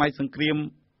ពីសម័យសង្គ្រាម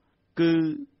គឺ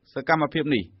សកម្មភាព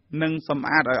នេះនឹងសម្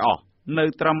អាតឲ្យអស់នៅ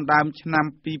ត្រឹមដើមឆ្នាំ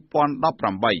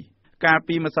2018កាល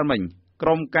ពីម្សិលមិញក្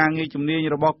រុមការងារជំនាញ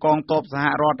របស់កងទ័ពសហ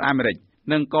រដ្ឋអាមេរិក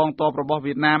និងកងទ័ពរបស់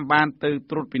វៀតណាមបានទៅ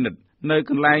ត្រួតពិនិត្យនៅ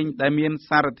កន្លែងដែលមាន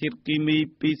សារធាតុគីមី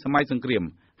ពីសម័យសង្គ្រាម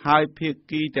ហើយភា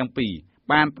គីទាំងពីរ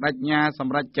បានបដិញ្ញាស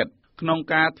ម្រេចចិត្តក្នុង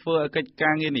ការធ្វើឲ្យកិច្ចកា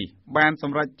រងារនេះបានស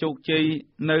ម្រេចជោគជ័យ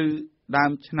នៅដើ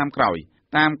មឆ្នាំក្រោយ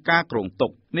តាមការគ្រោងទុ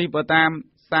កនេះបើតាម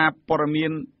សារព័ត៌មា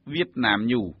នវៀតណាម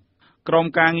ញូក្រុម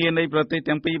ការងារនៃប្រទេស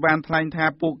ទាំងពីរបានថ្លែងថា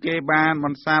ពួកគេបានប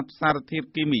ន្សាបសារធាតុ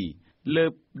គីមីលើ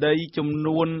ដីចំ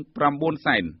នួន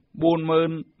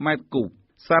 940,000 ម៉ែត្រគូប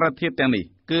សារធាតុទាំងនេះ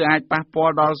គឺអាចប៉ះពា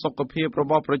ល់ដល់សុខភាពរ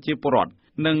បស់ប្រជាពលរដ្ឋ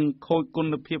និងខូចគុ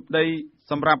ណភាពដី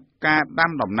សម្រាប់ការ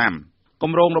ដាំដំណាំគ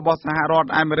ម្រោងរបស់សហរដ្ឋ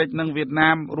អាមេរិកនិងវៀតណា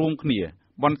មរួមគ្នា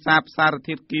បន្សាបសារ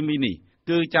ធាតុគីមីនេះ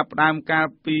គឺចាប់ផ្ដើមកាល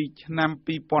ពីឆ្នាំ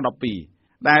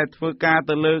2012ដែលធ្វើការ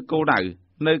ទៅលើគោលដៅ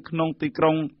នៅក្នុងទីក្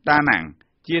រុងដាណាង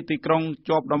ជាទីក្រុង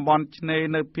ជាប់តំបន់ឆ្នេរ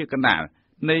នៅភាគកណ្ដាល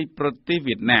នៃប្រទេស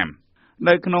វៀតណាម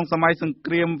នៅក្នុងសម័យសង្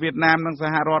គ្រាមវៀតណាមនិងស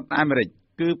ហរដ្ឋអាមេរិក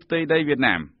គឺផ្ទៃដីវៀត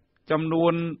ណាមចំនួ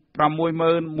ន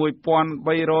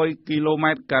 61,300 គីឡូ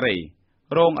ម៉ែត្រការ៉េ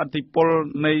រងឥទ្ធិពល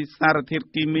នៃសារធាតុ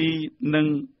គីមីនិង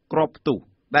គ្រាប់ផ្ទុះ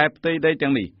ដែលផ្ទៃដីទាំ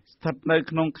ងនេះស្ថិតនៅ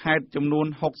ក្នុងខេត្តចំនួន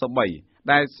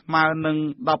63ដែលស្មើនឹង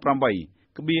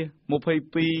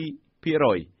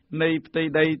 18.22% នៃផ្ទៃ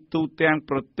ដីទូទាំង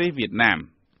ប្រទេសវៀតណាម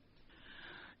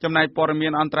ចំណែកព័ត៌មា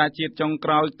នអន្តរជាតិចុង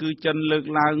ក្រោយគឺចិនលើក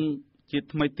ឡើងជា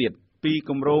ថ្មីទៀតពី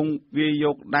គម្រោងវាយយ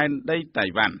កដែនដីតៃ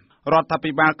វ៉ាន់រដ្ឋា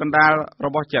ភិបាលកណ្ដាលរ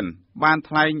បស់ចិនបាន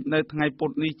ថ្លែងនៅថ្ងៃពុធ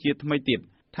នេះជាថ្មីទៀត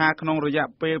ថាក្នុងរយៈ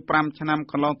ពេល5ឆ្នាំ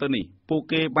កន្លងទៅនេះពួក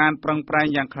គេបានប្រឹងប្រែង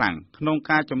យ៉ាងខ្លាំងក្នុង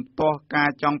ការជំទាស់ការ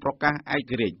ចង់ប្រកាសឯ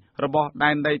ករាជ្យរបស់ដែ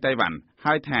នដីតៃវ៉ាន់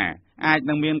ហើយថាអាច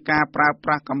នឹងមានការប្រើប្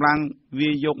រាស់កម្លាំង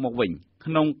វាយយកមកវិញ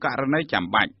ក្នុងករណីចាំ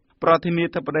បាច់ប្រធានា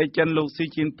ធិបតីចិនលោកស៊ី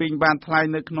ជីនពីងបានថ្លែង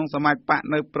នៅក្នុងសមាជបក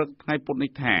នៅព្រឹកថ្ងៃពុធ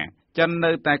នេះថាចិន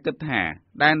នៅតែគិតថា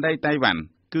ដែនដីតៃវ៉ាន់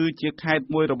គឺជាខេត្ត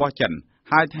មួយរបស់ចិន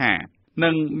ហើយថានឹ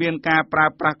ងមានការប្រើ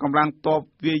ប្រាស់កម្លាំងទ័ព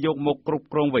វាយកមកគ្រប់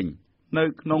គ្រងវិញនៅ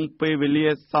ក្នុងពេលវេលា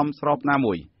សមស្របណា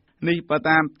មួយនេះបើ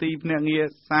តាមទីភ្នាក់ងារ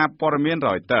សារព័ត៌មាន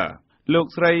Reuters លោក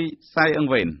ស្រីសៃអឹង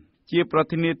វ៉េនជាប្រ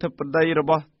ធានាធិបតីរ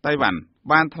បស់តៃវ៉ាន់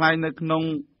បានថ្លែងនៅក្នុង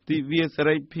ទិវាសេ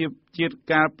រីភាពជាតិ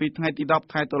កាលពីថ្ងៃទី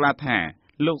10ខែតុលាថា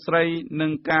លោកស្រីនឹ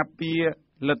ងការពារ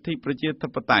លទ្ធិប្រជាធិ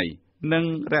បតេយ្យនិង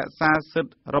រក្សាសិទ្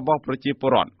ធិរបស់ប្រជាពល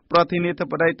រដ្ឋប្រធានាធិ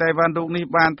បតីតៃវ៉ាន់រូបនេះ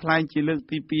បានថ្លែងជាលើក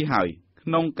ទី2ហើយក្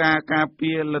នុងការការ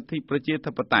ពារលទ្ធិប្រជា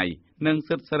ធិបតេយ្យនិង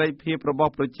សិទ្ធិសេរីភាពរប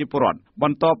ស់ប្រជាពលរដ្ឋប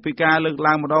ន្ទាប់ពីការលើក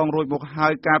ឡើងម្ដងរួចមកហើ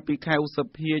យកាលពីខែឧស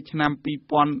ភាឆ្នាំ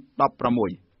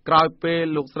2016ក្រោយពេល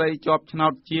លោកស្រីជាប់ឆ្នោ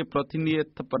តជាប្រធានា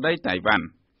ធិបតីតៃវ៉ាន់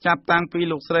ចាប់តាំងពី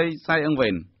លោកស្រីសៃអឹងវ៉េ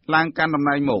នឡើងកាន់តំ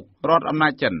ណែងមករដ្ឋអំណា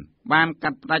ចចិនបានកា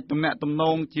ត់ផ្តាច់ទំនាក់ទំន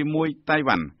ងជាមួយតៃ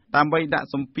វ៉ាន់ដើម្បីដាក់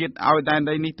សម្ពាធឲ្យដែន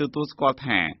ដីនេះទទួលស្គាល់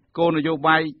ថាគោលនយោ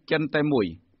បាយចិនតែមួយ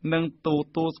និងទ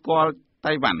ទួលស្គាល់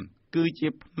តៃវ៉ាន់គឺជា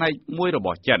ផ្នែកមួយរប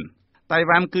ស់ចិនតៃ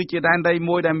វ៉ាន់គឺជាដែនដី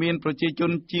មួយដែលមានប្រជាជ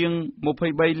នជាង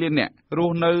23លាននាក់រ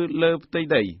ស់នៅលើផ្ទៃ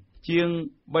ដីជាង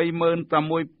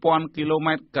 36,000 គីឡូ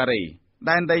ម៉ែត្រការ៉េ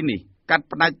ដែនដីនេះកាត់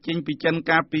ផ្តាច់ចេញពីចិន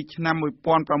កាលពីឆ្នាំ1949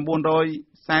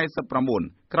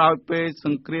ក្រោយពេលស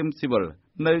ង្គ្រាមស៊ីវិល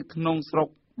នៅក្នុងស្រុក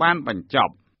បានបញ្ច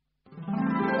ប់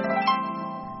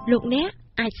លោកអ្នក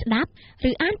អាចស្ដាប់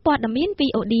ឬអានព័ត៌មាន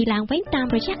VOD ឡើងវិញតាម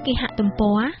រយៈគេហទំ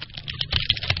ព័រ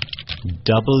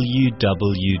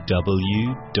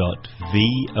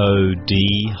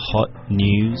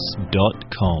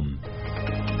www.vodhotnews.com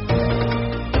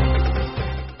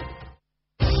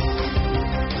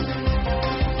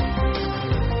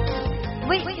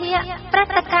វិទ្យាព្រឹ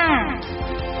ត្តិការណ៍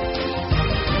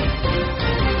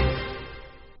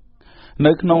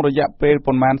នៅក្នុងរយៈពេល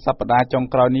ប្រមាណសប្តាហ៍ចុង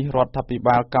ក្រោយនេះរដ្ឋាភិ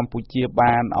បាលកម្ពុជា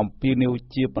បានអំពាវនាវ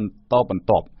ជាបន្តបន្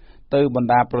ទាប់ទៅបណ្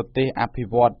ដាប្រទេសអភិ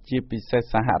វឌ្ឍជាពិសេស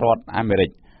សហរដ្ឋអាមេរិ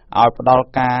កឲ្យផ្ដល់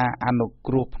ការអនុ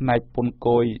គ្រោះផ្នែកពន្ធគ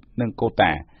យនិងកូ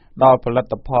តាដល់ផលិ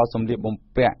តផលសម្លៀកបំ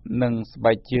ពាក់និងស្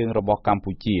បែកជើងរបស់កម្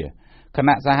ពុជាគ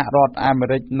ណៈសហរដ្ឋអាមេ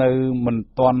រិកនៅមិន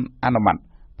ទាន់អនុម័ត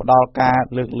ផ្ដល់ការ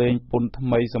លើកលែងពន្ធថ្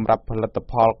មីសម្រាប់ផលិត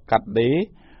ផលកាត់ដេរ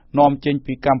នាំចេញ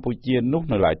ពីកម្ពុជានោះ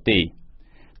នៅឡើយទេ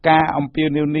ការអំពាវ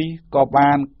នាវនេះក៏បា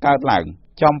នកើតឡើង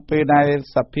ចំពេលដែល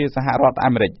សភាសហរដ្ឋ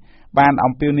អាមេរិកបាន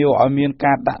អំពាវនាវឲ្យមាន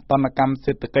ការដាក់ទណ្ឌកម្ម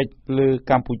សេដ្ឋកិច្ចលើ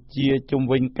កម្ពុជាជុំ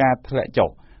វិញការធ្លាក់ចុះ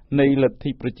នៃលទ្ធិ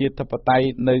ប្រជាធិបតេយ្យ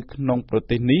នៅក្នុងប្រ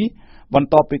ទេសនេះបន្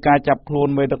ទាប់ពីការចាប់ខ្លួន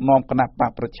មេដឹកនាំគណៈប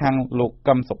កប្រឆាំងលោក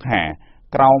កឹមសុខា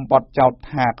ក្រោមបទចោទ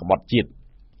ថាក្បត់ជាតិ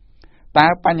តើ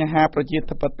បញ្ហាប្រជា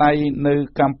ធិបតេយ្យនៅ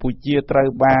កម្ពុជាត្រូវ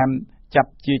បាន ចាប់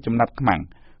ជាចំណាត់ខ្មាំង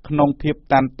ក្នុងភាព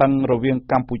តានតឹងរវាង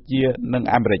កម្ពុជានិង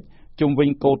អាមេរិកជុំវិញ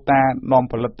កូតានាំ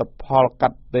ផលិតផលកា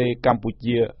ត់ដេរកម្ពុ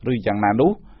ជាឬយ៉ាងណា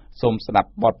នោះសូមស្ដាប់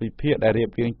បទវិភាគដែលរៀប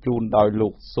រៀងជូនដោយលោ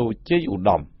កសូជ័យឧត្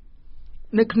តម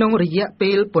នៅក្នុងរយៈ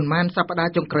ពេលប៉ុន្មានសប្តា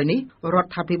ហ៍ចុងក្រោយនេះរ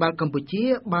ដ្ឋាភិបាលកម្ពុជា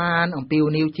បានអំពាវ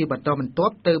នាវជាបន្តបន្ទា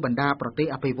ប់ទៅបណ្ដាប្រទេស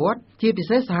អភិវឌ្ឍជាពិ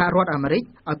សេសសហរដ្ឋអាមេរិកឲ្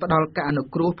យផ្ដល់ការអនុ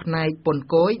គ្រោះផ្នែកពន្ធ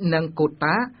គយនិងកូ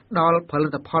តាដល់ផលិ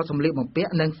តផលសម្លៀកបំពា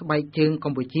ក់និងស្បែកជើងក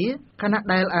ម្ពុជាខណៈ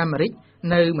ដែលអាមេរិក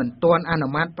នៅមិនទាន់អនុ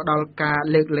ម័តផ្ដល់ការ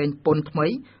លើកលែងពន្ធថ្មី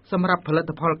សម្រាប់ផលិត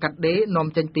ផលកាត់ដេរនាំ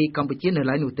ចេញពីកម្ពុជានៅ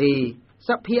ឡើយនោះទេស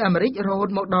ភាអាមេរិករហូត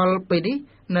មកដល់ពេលនេះ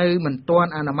នៅមិនទា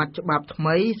ន់អនុម័តច្បាប់ថ្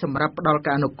មីសម្រាប់ផ្ដល់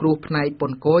ការអនុគ្រោះផ្នែកព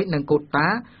ន្ធគយនិងកូតា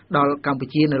ដល់កម្ពុ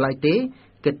ជានៅឡើយទេ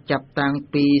គិតចាប់តាំង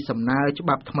ពីសំណើច្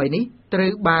បាប់ថ្មីនេះត្រូ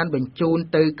វបានបញ្ជូន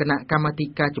ទៅគណៈកម្មាធិ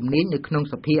ការជំនាញនៅក្នុង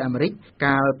សភាអាមេរិក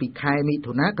កាលពីខែមិ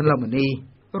ថុនាកន្លងមកនេះ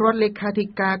រដ្ឋលេខាធិ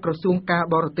ការក្រសួងការ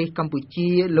បរទេសកម្ពុជា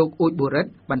លោកអ៊ូចបូរិត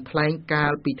បានថ្លែងកា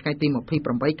លពីថ្ងៃទី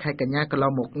28ខែកញ្ញាកន្ល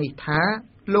ងមកនេះថា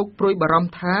លោកព្រួយបារម្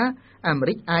ភថាអាមេ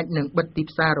រិកអាចនឹងបិទទី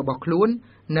ផ្សាររបស់ខ្លួន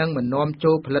និងមិននាំ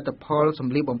ចូលផលិតផលស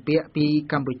ម្លៀកបំពាក់ពី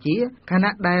កម្ពុជាខ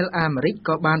ណៈដែលអាមេរិក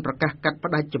ក៏បានប្រកាសកាត់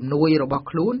ផ្តាច់ជំនួយរបស់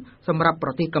ខ្លួនសម្រាប់ប្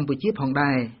រទេសកម្ពុជាផង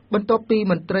ដែរបន្ទាប់ពី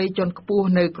មន្ត្រីជាន់ខ្ពស់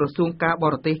នៅក្រសួងការប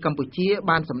រទេសកម្ពុជា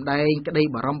បានសម្ដែងក្តី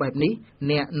បារម្ភបែបនេះ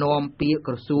អ្នកនាំពាក្យ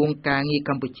ក្រសួងការងារ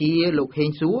កម្ពុជាលោកហេ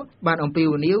ងសួរបានអំពាវ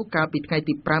នាវកាលពីថ្ងៃ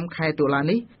ទី5ខែតុលា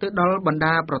នេះទៅដល់បណ្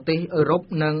ដាប្រទេសអឺរ៉ុប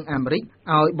និងអាមេរិក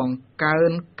ឲ្យបង្កើ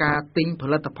នការទិញផ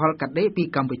លិតផលកាត់ដេរពី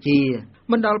កម្ពុជា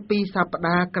មិនដល់ពីសប្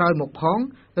តាហ៍ក្រោយមកផង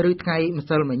ឬថ្ងៃម្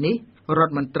សិលមិញនេះរ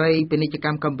ដ្ឋមន្ត្រីពាណិជ្ជក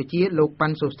ម្មកម្ពុជាលោកប៉ា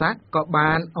ន់សូសាក់ក៏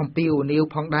បានអំពាវនាវ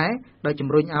ផងដែរដោយជំ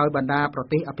រុញឲ្យបណ្ដាប្រ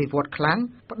ទេសអភិវឌ្ឍខ្លាំង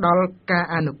ផ្ដល់ការ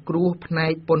អនុគ្រោះផ្នែ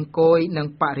កពន្ធគយនិង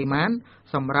បរិមាណ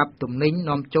សម្រាប់ទំនិញ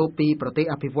នាំចូលពីប្រទេស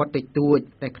អភិវឌ្ឍតិចតួច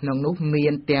តែក្នុងនោះមា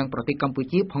នទាំងប្រទេសកម្ពុ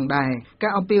ជាផងដែរកា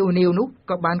រអំពាវនាវនោះ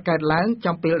ក៏បានកើតឡើង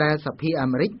ចំពេលដែលសភាអា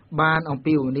មេរិកបានអំ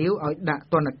ពាវនាវឲ្យដាក់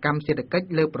ទណ្ឌកម្មសេដ្ឋកិច្ច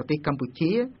លើប្រទេសកម្ពុ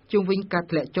ជាជុំវិញការ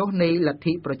ធ្លាក់ចុះនៃលទ្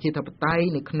ធិប្រជាធិបតេយ្យ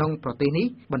នៅក្នុងប្រទេសនេះ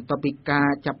បន្ទាប់ពីការ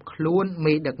ចាប់ខ្លួន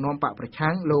មេដឹកនាំបកប្រ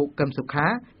ឆាំងលោកកឹមសុខា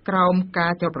ក្រោមកា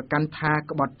រចោទប្រកាន់ថា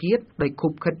ក្បត់ជាតិដោយខុ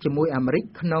បខិតជាមួយអាមេរិក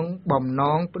ក្នុងបំណ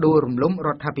ងផ្ដួលរំលំរ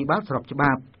ដ្ឋាភិបាលស្របច្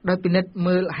បាប់ដោយពិនិត្យ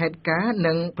មើលហេតុការណ៍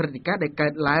និងព្រឹត្តិការណ៍ដែលកើ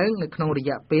តឡើងនៅក្នុងរ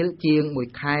យៈពេលជាង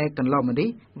1ខែកន្លងមកនេះ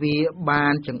វាបា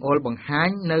នចង្អុលបង្ហាញ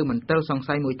នៅមន្ទិលសង្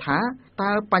ស័យមួយថា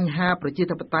តើបញ្ហាប្រជា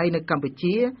ធិបតេយ្យនៅកម្ពុ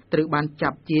ជាត្រូវបានចា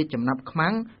ប់ជាចំណាប់ខ្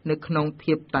មាំងនៅក្នុង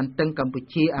ភាពតានតឹងកម្ពុ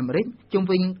ជាអាមេរិកជុំ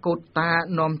វិញកូតា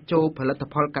នាំចូលផលិត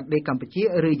ផលកាត់ដេរកម្ពុជា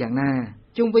ឬយ៉ាងណា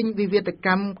ជុំវិញវិវាទក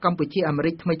ម្មកម្ពុជាអាមេ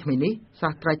រិកថ្មីនេះសា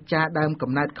ស្ត្រាចារ្យដើម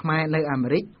កំណើតខ្មែរនៅអាមេ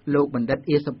រិកលោកបណ្ឌិត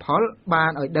អៀសុផលបា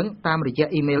នឲ្យដឹងតាមរយៈ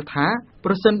អ៊ីមែលថា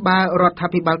ប្រសិនបើរដ្ឋា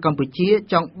ភិបាលកម្ពុជា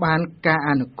ចង់បានការ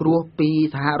អនុគ្រោះពី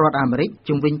សហរដ្ឋអាមេរិក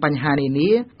ជុំវិញបញ្ហានានា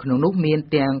ក្នុងនោះមាន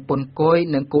ទាំងពន្ធគយ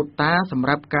និងកូតាសម្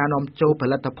រាប់ការនាំចូលផ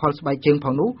លិតផលស្បែកជើងផ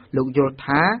ងនោះលោកយល់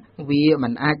ថាវាមិ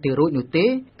នអាចទៅរួចនោះទេ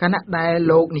ខណៈដែល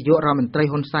លោកនាយករដ្ឋមន្ត្រី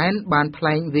ហ៊ុនសែនបានថ្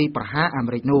លែងវាយប្រហារអា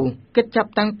មេរិកនោះគិតចា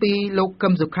ប់តាំងពីលោកកឹ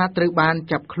មសុខាត្រូវបាន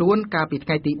ចាប់ខ្លួនកាលពីថ្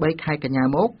ងៃទី3ខែកញ្ញា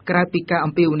មកក្រៅពីការ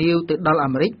អំពាវនាវទៅដល់អា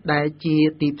មេរិកដែលជា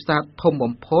ទីផ្សារធំ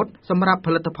បំផុតសម្រាប់ផ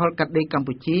លិតផលកាត់ដេរកម្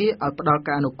ពុជាឲ្យផ្ដល់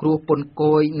ការអនុគ្រោះពន្ធគ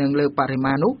យនិងលើបរិ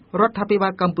មាណនោះរដ្ឋាភិបា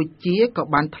លកម្ពុជាក៏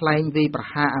បានថ្លែងវាយប្រ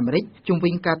ហារអាមេរិកជុំវិ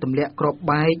ញការទម្លាក់គ្រាប់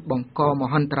បែកបង្កម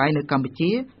ហន្តរាយនៅកម្ពុ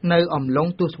ជានៅអំឡុង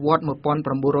ទសវត្សរ៍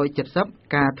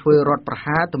1970ការធ្វើរដ្ឋប្រ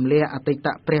ហារទម្លាក់អតីត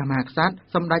ព្រះមហាក្សត្រ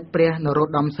សម្ដេចព្រះនរោ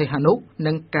ត្តមសីហនុ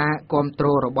និងការគាំទ្រ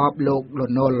របបលោកល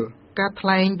ន់ នល់ការថ្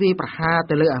លែងវាយប្រហារ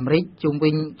ទៅលើអាមេរិកជុំវិ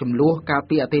ញចំនួនកាល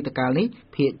ពីអតីតកាលនេះ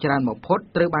ភាគច្រើនបំផុត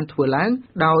ត្រូវបានធ្វើឡើង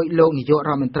ដោយលោកនាយករ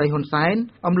ដ្ឋមន្ត្រីហ៊ុនសែន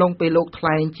អំឡុងពេលលោកថ្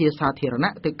លែងជាសាធារ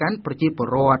ណៈទៅកាន់ប្រជាពល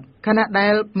រដ្ឋខណៈដែ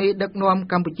លមេដឹកនាំ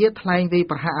កម្ពុជាថ្លែងវាយ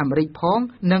ប្រហារអាមេរិកផង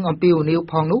និងអំពាវនាវ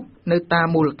ផងនោះនៅតាម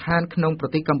មូលដ្ឋានក្នុងប្រ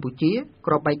ទេសកម្ពុជា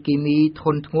គ្រាប់បែកគីមី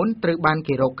ធុនធ្ងន់ត្រូវបាន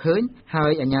គេរកឃើញហើ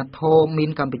យអាជ្ញាធរមាន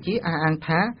កម្ពុជាអះអាង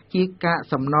ថាជាកាក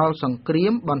សំណល់សង្គ្រា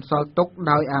មបន្សល់ទុក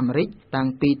ដោយអាមេរិកតាំង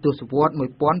ពីទសវត្សរ៍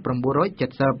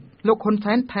1970លោកហ៊ុន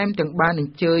សែនថែមទាំងបានអ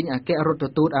ញ្ជើញអគ្គរដ្ឋ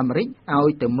ទូតអាមេរិកឲ្យ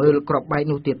ទៅមើលគ្រាប់បែក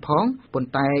នោះទៀតផងប៉ុន្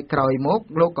តែក្រោយមក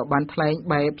លោកក៏បានថ្លែង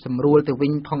បែបសម្រួលទៅវិ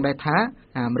ញផងដែរថា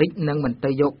អាមេរិកនឹងមិនទៅ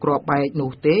យកគ្រាប់បែក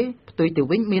នោះទេផ្ទុយទៅ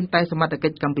វិញមានតែសមត្ថកិ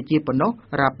ច្ចកម្ពុជាប៉ុណ្ណោះ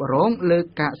រ៉ាប់រងលើ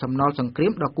កាកសំណល់សង្គ្រា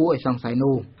មដ៏គួរឲ្យសង្ស័យ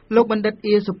នោះលោកបណ្ឌិត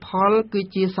អៀសុផលគឺ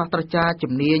ជាសាស្ត្រាចារ្យ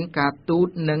ជំនាញការទូត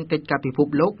និងកិច្ចការពិភព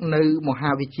លោកនៅម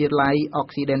ហាវិទ្យាល័យ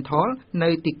Occidental នៅ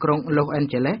ទីក្រុង Los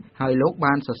Angeles ហើយលោក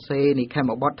បានសរសេរនិក្ខេ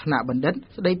មបទថ្នាក់បណ្ឌិត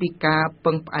ស្ដីពីការ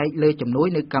ពឹងផ្អែកលើជំនួយ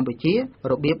នៅកម្ពុជា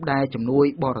របៀបដែលជំនួយ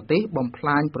បរទេសបំផ្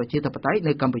លាញប្រជាធិបតេយ្យ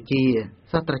នៅកម្ពុជា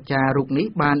សាស្ត្រាចារ្យរូបនេះ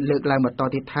បានលើកឡើងបន្ត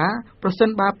ទៀតថាប្រសិន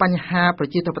បើបញ្ហាប្រ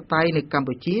ជាធិបតេយ្យនៅកម្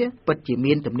ពុជាពិតជា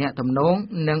មានទំនាក់ទំនង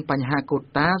និងបញ្ហាកូ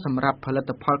តាសម្រាប់ផលិត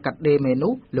ផលកាត់ដេរមែន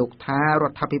នោះលោកថារ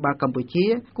ដ្ឋាភិបាលកម្ពុជា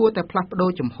គួរតែផ្លាស់ប្តូរ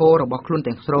ជំហររបស់ខ្លួន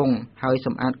ទាំងស្រុងហើយស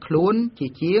ម្អាតខ្លួនជា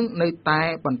ជាងនៅតែ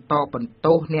បន្តបន្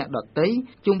ទោសអ្នកដទៃ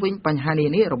ជុំវិញបញ្ហានា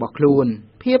នារបស់ខ្លួន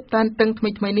ភាពតានតឹងថ្មី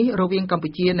ៗនេះរវាងកម្ពុ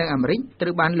ជានិងអាមេរិកត្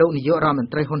រូវបានលោកនាយករដ្ឋម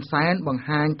ន្ត្រីហ៊ុនសែនបង្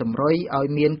ហាញតម្រុយឲ្យ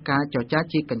មានការចរចា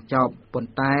ជាកញ្ចប់ប៉ុ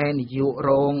ន្តែនាយក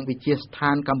រងវិទ្យាស្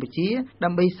ថានកម្ពុជាដើ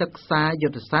ម្បីសិក្សាយុ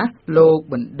ទ្ធសាស្ត្រលោក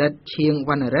បណ្ឌិតឈៀង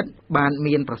វណ្ណរិទ្ធបាន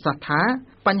មានប្រសាសន៍ថា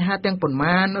បញ្ហាទាំងប៉ុន្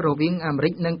មានរវាងអាមេរិ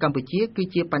កនិងកម្ពុជាគឺ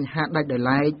ជាបញ្ហាដាច់ដោយ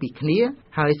ឡែកពីគ្នា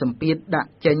ហើយសម្ពាធដាក់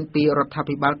ចេញពីរដ្ឋា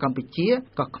ភិបាលកម្ពុជា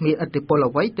ក៏គ្មានឥទ្ធិពល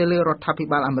អ្វីទៅលើរដ្ឋាភិ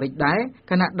បាលអាមេរិកដែរ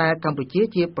ខណៈដែលកម្ពុជា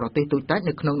ជាប្រទេសតូចតាច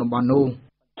នៅក្នុងតំបន់នោះ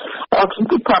ខ្ញុំ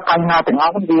គិតថាបញ្ហាទាំងអ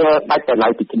ស់វាដាច់ដោយឡែ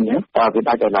កពីគ្នាវា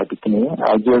ដាច់ដោយឡែកពីគ្នា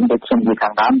យើងដូចខ្ញុំនិយាយខា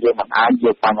ងដើមយើងមិនអាចយ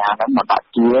កបញ្ហាហ្នឹងមកដាក់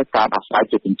ជាការដោះស្រាយ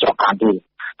ជាកញ្ចក់បានទេ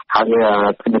ហើយ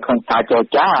នៅក្នុងការចរ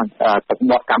ចាទឹក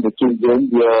មាត់កម្ពុជាយើង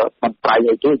វាមិនប្រៃ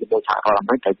អីទេជាមួយសហរដ្ឋអា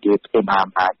មេរិកតែជាធ្វើបាន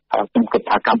ហើយខ្ញុំគិត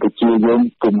ថាកម្ពុជាយើង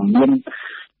ពុំមាន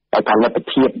តែលទ្ធ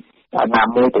ភាពណា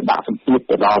មួយទៅដាក់សម្ពាធ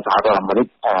ទៅដល់សហរដ្ឋអាមេរិក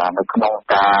នៅក្នុង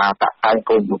ការតាក់តែង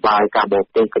គោលនយោបាយការបរ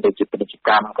ទេសក៏ដូចជាពាណិជ្ជក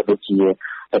ម្មក៏ដូចជា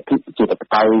ជាតប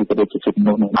តៃក៏ដូចជាជំ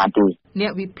នួសនឹងបានទេអ្ន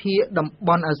កវិភាគតំប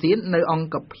ន់អាស៊ាននៅអង្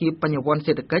គភាពបញ្ញវន្ត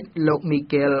សេដ្ឋកិច្ចលោកមី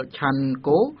ហ្គេលឆាន់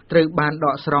កូត្រូវបានដ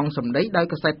កស្រង់សម្ដីដោយ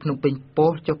កាសែតភ្នំពេញប៉ុ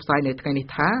ស្តិ៍ចុះផ្សាយនៅថ្ងៃនេះ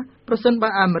ថាប្រសិនបើ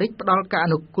អាមេរិកផ្ដល់ការអ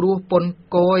នុគ្រោះពន្ធ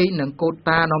គយនិងកូ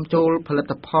តានាំចូលផលិ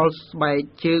តផលស្បែក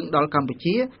ជើងដល់កម្ពុ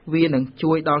ជាវានឹង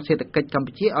ជួយដល់សេដ្ឋកិច្ចកម្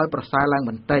ពុជាឲ្យប្រសើរឡើង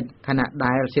បន្តិចខណៈ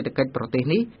ដែលសេដ្ឋកិច្ចប្រទេស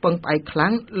នេះពឹងផ្អែកខ្លាំ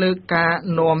ងលើការ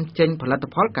នាំចេញផលិត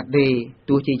ផលកាត់ដេរ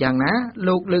ទោះជាយ៉ាងណា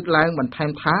លោកលើកឡើងបន្ថែម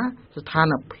ថាស្ថា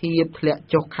នភាពធ្លាក់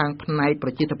ចុះខាងផ្នែកប្រ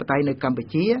ជាធិបតេយ្យនៅកម្ពុ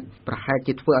ជាប្រហែល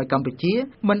ជាធ្វើឲ្យកម្ពុជា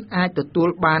មិនអាចទទួល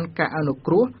បានការអនុ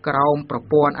គ្រោះក្រោមប្រ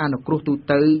ព័ន្ធអនុគ្រោះទូ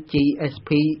ទៅ GSP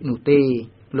នោះទេ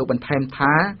លោកបន្ថែម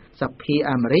ថាសភា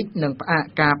អាមេរិកនឹងផ្អាក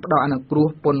ការផ្ដល់អនុគ្រោះ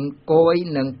ពន្ធគយ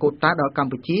និងកូតាដល់ក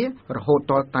ម្ពុជារហូត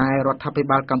ទាល់តែរដ្ឋាភិ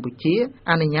បាលកម្ពុជា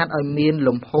អនុញ្ញាតឲ្យមាន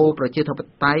លំហូរប្រជាធិប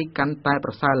តេយ្យកាន់តែប្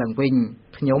រសើរឡើងវិញ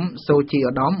ខ្ញុំសូជី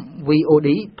ឧត្តម VOD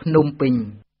ភ្នំពេញ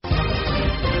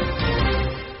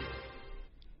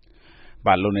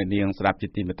បាទលោកអ្នកនាងស្ដាប់ជា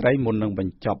ទីមេត្រីមុននឹងប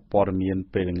ញ្ចប់ព័ត៌មាន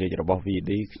ពេលល្ងាចរបស់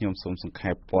VOD ខ្ញុំសូមសង្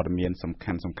ខេបព័ត៌មានសំ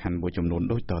ខាន់មួយចំនួន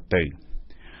ដូចតទៅ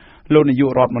លោកនាយក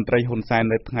រដ្ឋមន្ត្រីហ៊ុនសែន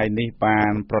នៅថ្ងៃនេះបា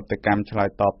នប្រតិកម្មឆ្លើយ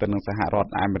តបទៅនឹងសហរដ្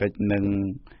ឋអាមេរិកនិង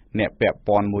អ្នកពាក់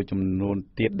ព័ន្ធមួយចំនួន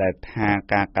ទៀតដែលថា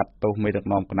ការកាត់ទោសមេដឹក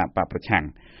នាំគណៈបកប្រឆាំង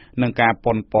និងការ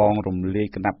ប៉ុនប៉ងរំលាយ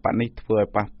គណៈបកនេះធ្វើឲ្យ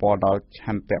ប៉ះពាល់ដល់ឆ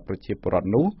ន្ទៈប្រជាពលរដ្ឋ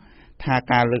នោះថា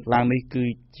ការលើកឡើងនេះគឺ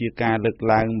ជាការលើក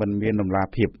ឡើងមិនមានតម្លា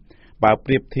ភាពបើប្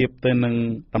រៀបធៀបទៅនឹង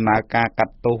ដំណើរការកា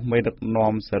ត់ទោសមេដឹក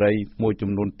នាំសេរីមួយចំ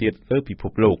នួនទៀតលើពិភ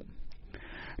ពលោក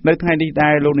នៅថ្ងៃនេះដែ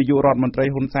រលោកនាយករដ្ឋមន្ត្រី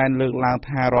ហ៊ុនសែនលើកឡើង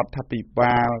ថារដ្ឋាភិ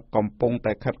បាលកំពុង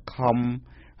តែខិតខំ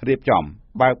រៀបចំ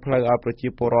បើកផ្លូវឲ្យប្រជា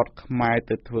ពលរដ្ឋខ្មែរ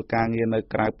ទៅធ្វើការងារនៅ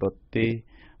ក្រៅប្រទេស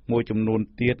មួយចំនួន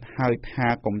ទៀតហើយថា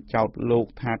កុំចោទលោក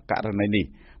ថាករណីនេះ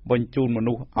បញ្ជូនម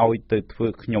នុស្សឲ្យទៅធ្វើ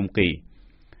ខ្ញុំគេ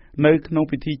នៅក្នុង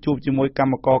ពិធីជួបជាមួយក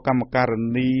ម្មការ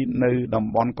នីនៅតំ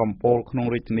បន់កំពតក្នុង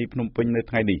រាជធានីភ្នំពេញនៅ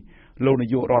ថ្ងៃនេះលោកនា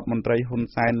យករដ្ឋមន្ត្រីហ៊ុន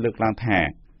សែនលើកឡើងថា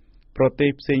ប្រទេស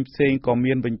ផ្សេងក៏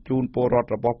មានបញ្ជូនពលរដ្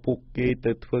ឋរបស់ពួកគេ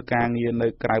ទៅធ្វើការងារនៅ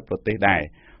ក្រៅប្រទេសដែរ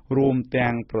រួម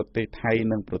ទាំងប្រទេសថៃ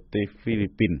និងប្រទេសហ្វីលី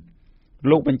ពីន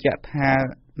លោកបញ្ជាក់ថា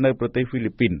នៅប្រទេសហ្វី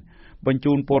លីពីនបញ្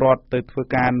ជូនពលរដ្ឋទៅធ្វើ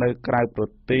ការនៅក្រៅប្រ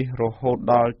ទេសរហូត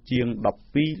ដល់ជាង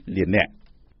12លាននាក់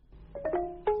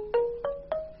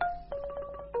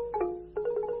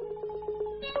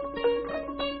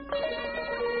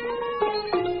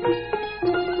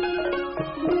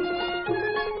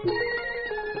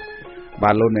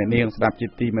បាទលោកអ្នកនាងស្ដាប់ជា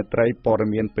ទីមេត្រីព័ត៌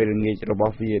មានពេលល្ងាចរប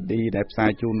ស់ VOD ដែលផ្សាយ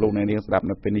ជូនលោកអ្នកនាងស្ដាប់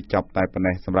នៅពេលនេះចប់តែប៉ុណ្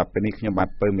ណេះសម្រាប់ពេលនេះខ្ញុំបាទ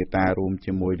ពៅមេតារួម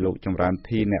ជាមួយលោកចម្រើន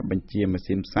ធីអ្នកបញ្ជាម៉ា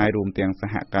ស៊ីនផ្សាយរួមទាំងស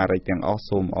ហការីទាំងអស់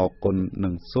សូមអរគុណនិ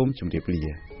ងសូមជម្រាប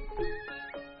លា